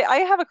okay, I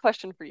have a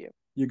question for you.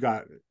 You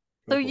got it.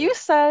 Go So for you it.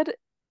 said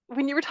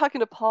when you were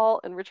talking to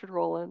Paul and Richard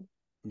Rowland,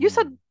 you Mm.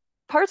 said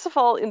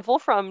Parsifal in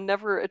Wolfram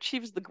never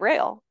achieves the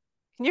Grail.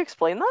 Can you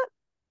explain that?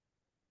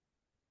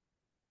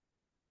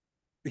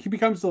 He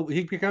becomes the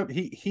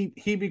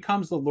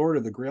Lord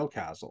of the Grail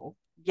Castle.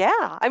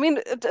 Yeah, I mean,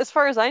 as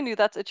far as I knew,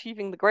 that's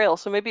achieving the Grail.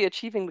 So maybe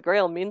achieving the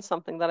Grail means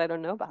something that I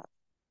don't know about.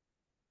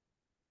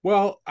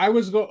 Well, I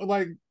was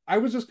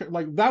just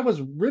like that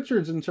was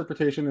Richard's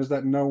interpretation is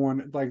that no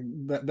one like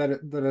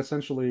that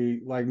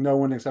essentially like no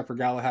one except for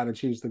Galahad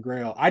achieves the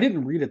Grail. I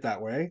didn't read it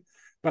that way,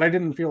 but I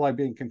didn't feel like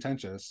being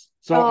contentious.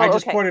 So I Oh,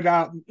 just okay. pointed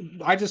out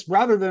I just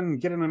rather than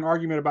get in an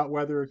argument about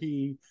whether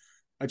he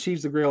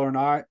achieves the Grail or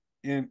not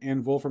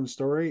in Wolfram's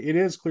story, it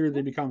is clear that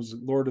he becomes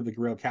Lord of the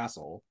Grail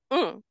Castle,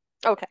 Mm.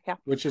 Okay, yeah.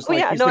 which is Oh, like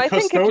yeah. he's No, the I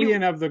think if you.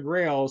 custodian of the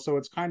Grail, so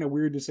it's kind of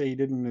weird to say he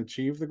didn't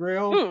achieve the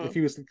Grail if Mm,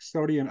 he was the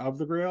custodian of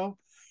the Grail.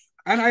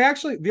 And I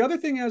actually the other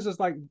thing is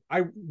like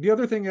I the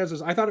other thing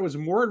is I thought it was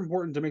more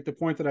important to make the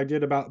point that I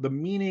did about the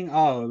meaning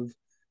of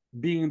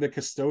being the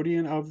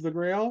custodian of the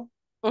Grail,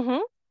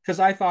 mm-hmm, because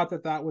I thought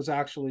that that was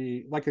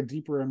actually like a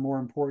deeper and more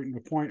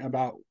important point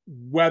about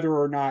whether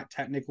or not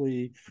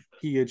technically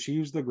he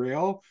achieves the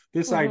Grail.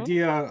 This mm-hmm,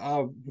 idea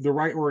of the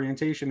right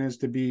orientation is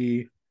to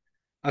be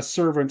a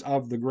servant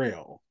of the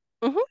Grail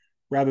mm-hmm.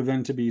 rather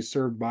than to be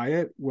served by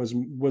it was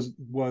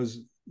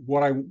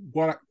what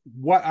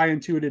I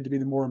intuited to be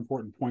the more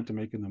important point to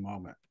make in the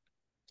moment.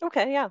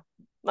 Okay, yeah.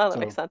 No, that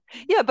makes So sense.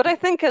 Yeah, but I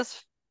think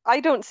as I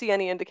don't see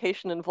any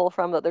indication in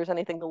Wolfram that there's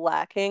anything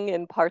lacking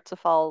in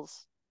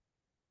Parsifal's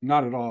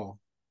not at all.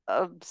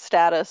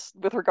 status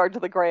with regard to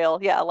the Grail.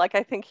 Yeah, like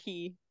I think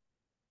he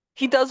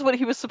does what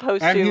he was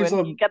supposed And to, he's and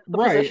a he gets the right.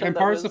 position And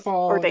that was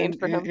Parsifal ordained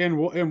for him.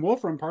 in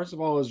Wolfram,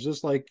 Parsifal is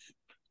just like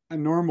a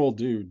normal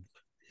dude.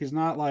 He's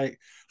not like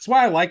that's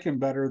why I like him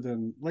better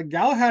than like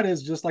Galahad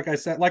is just like I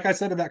said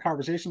in that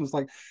conversation, it's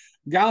like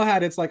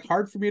Galahad, it's like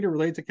hard for me to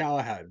relate to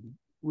Galahad.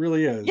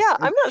 Really is. Yeah,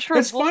 I'm not sure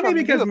if It's funny Wolfram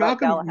knew because about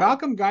Galahad.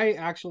 Malcolm Guy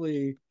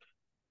actually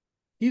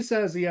he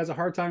says he has a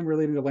hard time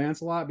relating to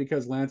Lancelot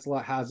because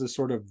Lancelot has this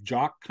sort of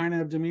jock kind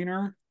of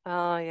demeanor.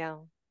 Oh, yeah.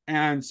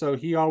 And so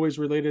he always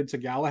related to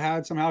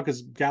Galahad somehow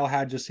because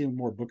Galahad just seemed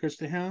more bookish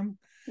to him.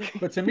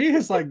 But to me,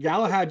 it's like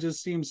Galahad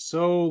just seems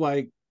so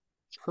like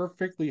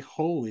perfectly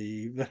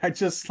holy that I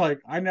just like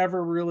I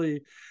never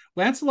really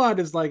Lancelot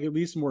is like at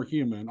least more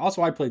human.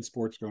 Also, I played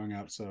sports growing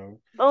up, so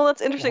Oh,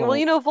 that's the interesting. Well,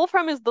 whole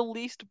Wolfram is the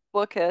least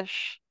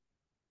bookish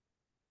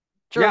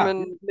yeah,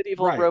 German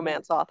medieval right,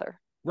 romance author.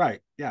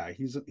 right, yeah,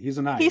 he's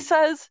a He knight.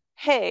 says,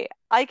 "Hey,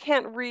 I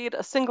can't read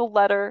a single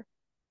letter,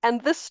 and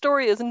this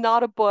story is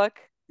not a book,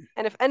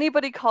 and if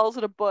anybody calls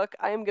it a book,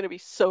 I am going to be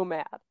so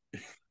mad."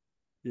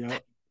 Yeah,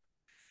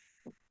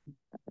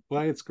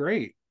 but it's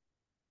great.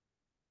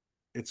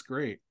 It's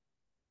great,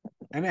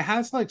 and it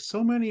has like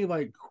so many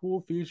like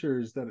cool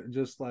features that it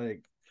just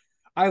like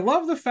I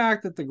love the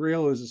fact that the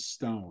Grail is a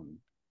stone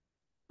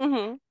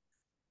Hmm.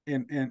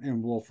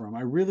 in Wolfram.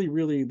 I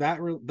really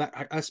that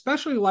I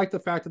especially like the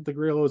fact that the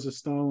Grail is a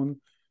stone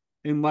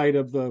in light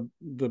of the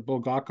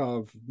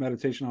Bulgakov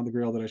meditation on the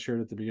Grail that I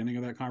shared at the beginning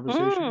of that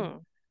conversation.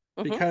 Mm.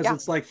 Because Yeah.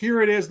 it's like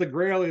here it is, the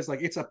Grail is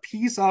like it's a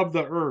piece of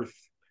the earth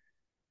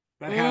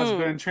that has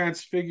been Mm.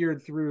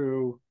 transfigured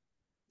through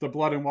the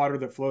blood and water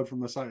that flowed from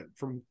the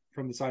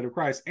side of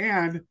Christ,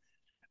 and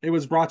it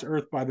was brought to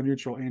earth by the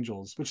neutral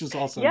angels, which is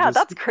also Yeah, just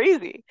that's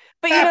crazy.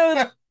 But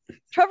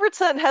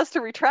Treverton has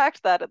to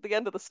retract that at the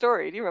end of the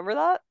story. Do you remember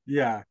that?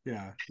 yeah.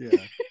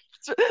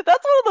 That's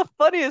one of the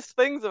funniest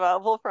things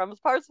about Wolfram's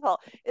Parsifal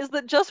is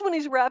that just when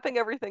he's wrapping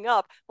everything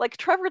up, like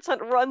Treverton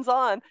runs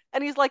on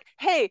and he's like,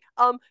 "Hey,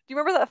 do you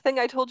remember that thing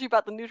I told you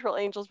about the neutral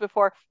angels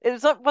before?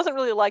 Wasn't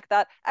really like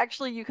that.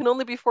 Actually, you can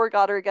only be for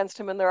God or against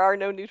him, and there are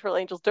no neutral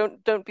angels.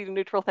 Don't be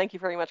neutral. Thank you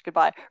very much.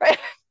 Goodbye." Right?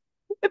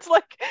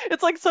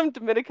 It's like some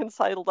Dominican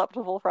sidled up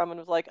to Wolfram and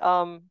was like,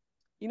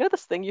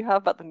 this thing you have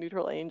about the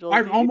neutral angels?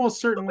 I'm You need.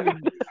 almost certainly.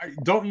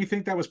 Don't you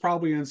think that was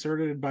probably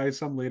inserted by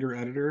some later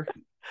editor?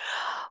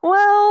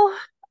 Well,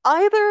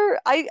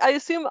 I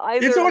assume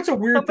It's either always a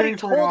weird somebody thing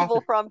for an told author.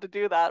 Wolfram to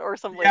do that or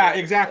some later Yeah,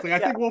 editor did. exactly. I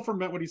Yeah. think Wolfram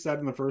meant what he said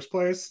in the first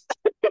place.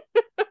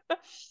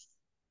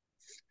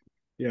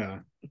 Yeah,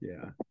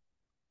 yeah.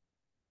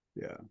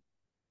 Yeah.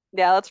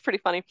 Yeah, that's pretty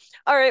funny.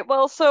 All right,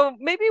 well, so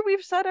maybe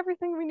we've said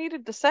everything we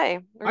needed to say,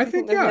 or I do you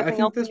think think, there's yeah, I anything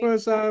think else we this need to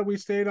was say?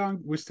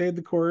 we stayed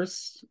the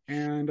course,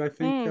 and I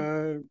think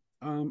Mm,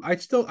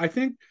 I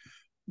think,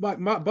 but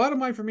my bottom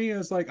line for me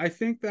is like I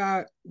think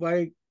that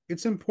like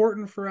it's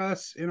important for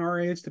us in our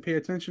age to pay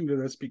attention to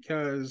this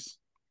because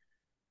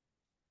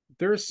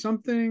there's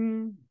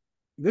something,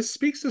 this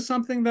speaks to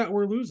something that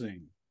we're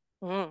losing.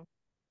 mm,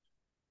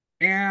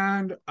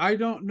 And I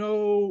don't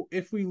know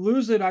if we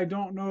lose it, I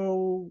don't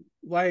know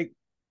like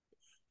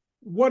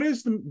what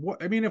is the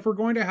what I mean, if we're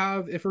going to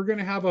have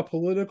a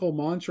political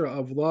mantra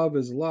of love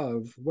is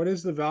love, what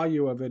is the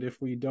value of it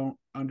if we don't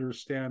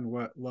understand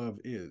what love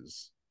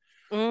is?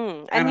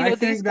 mm. And And I these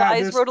think that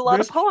guys wrote a lot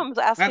of this poems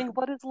and asking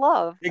what is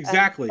love and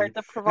exactly. tried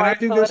to And I provide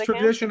think this poetic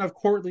tradition answers. of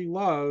courtly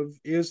love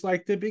is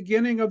like the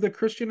beginning of the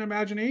Christian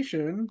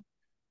imagination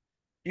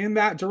in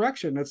that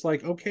direction. It's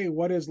like, okay,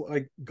 what is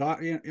like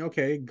God?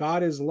 Okay,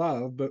 God is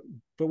love, but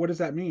what does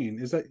that mean?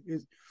 Is that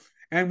is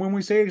and when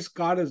we say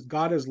God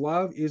is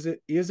love, is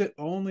it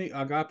only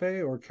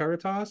agape or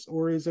caritas,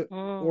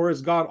 Mm, or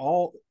is God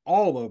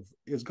all of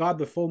is God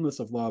the fullness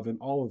of love in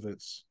all of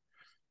its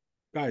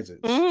guises?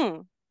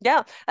 mm.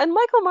 Yeah, and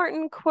Michael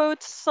Martin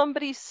quotes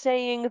somebody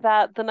saying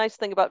that the nice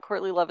thing about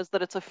courtly love is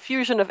that it's a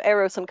fusion of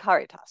eros and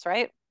caritas,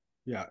 right?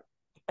 Yeah.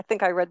 I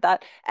think I read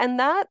that. And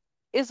that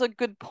is a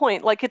good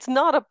point. Like it's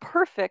not a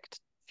perfect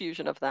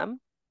fusion of them,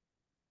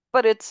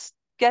 but it's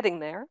getting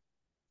there,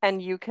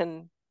 and you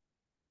can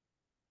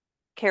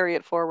carry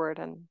it forward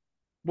and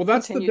Well,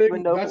 continue to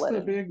ennoble that's it. the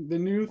And big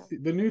yeah.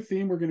 the new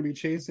theme we're going to be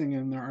chasing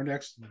in our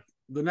next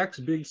the next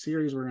big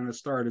series we're going to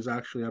start is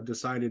actually I've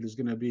decided is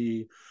going to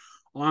be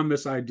on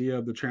this idea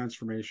of the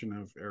transformation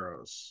of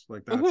eros.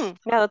 Like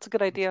Yeah, that's a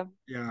good idea.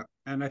 yeah,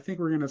 and I think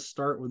we're going to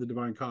start with the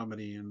Divine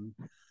Comedy, and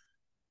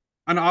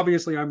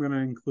obviously I'm going to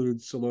include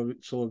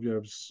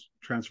Solovyev's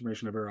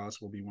transformation of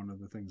eros will be one of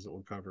the things that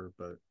we'll cover.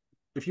 But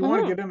if you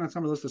want to hmm get in on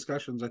some of those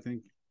discussions, I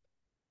think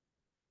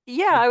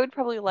Yeah, I would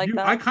probably like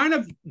I that. kind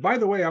of, by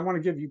the way, I want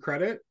to give you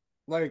credit.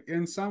 Like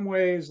in some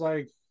ways,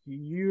 like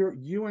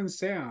you and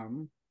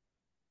Sam,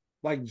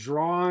 like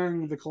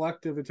drawing the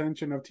collective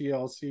attention of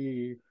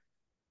TLC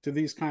to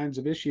these kinds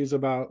of issues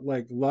about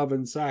like love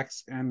and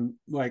sex and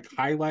like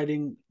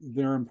highlighting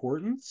their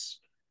importance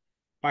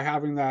by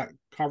having that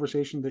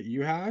conversation that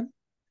you had.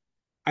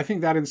 I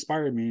think that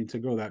inspired me to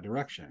go that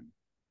direction.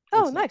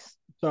 Oh, It's nice.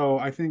 so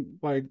I think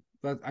like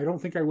that I don't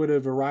think I would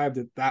have arrived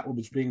at that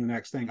was being the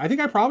next thing. I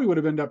think I probably would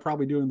have ended up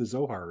probably doing the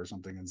Zohar or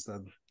something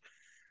instead.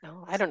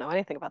 No, I don't know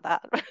anything about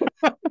that.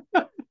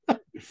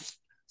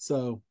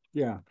 So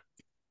yeah.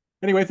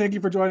 Anyway, thank you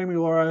for joining me,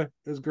 Laura.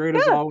 It was great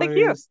as Yeah, thank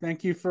you. always.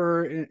 Thank you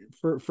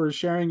for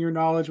sharing your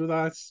knowledge with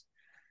us.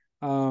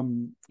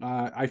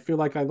 I feel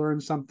like I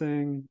learned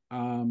something,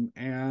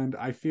 and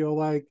I feel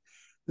like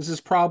this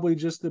is probably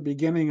just the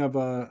beginning of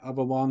a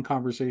long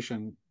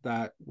conversation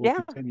that will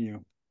Yeah.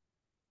 continue.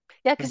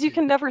 Yeah, because Thank you you.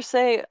 can never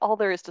say all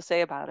there is to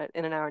say about it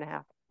in an hour and a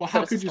half, Well, but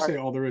how it's a could you say start.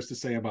 all there is to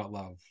say about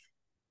love,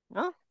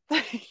 Oh.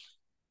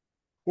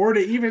 or to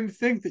even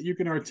think that you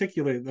can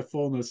articulate the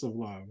fullness of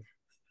love?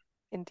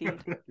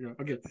 Indeed. Yeah,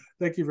 okay,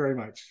 thank you very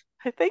much.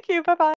 Thank you. Bye-bye.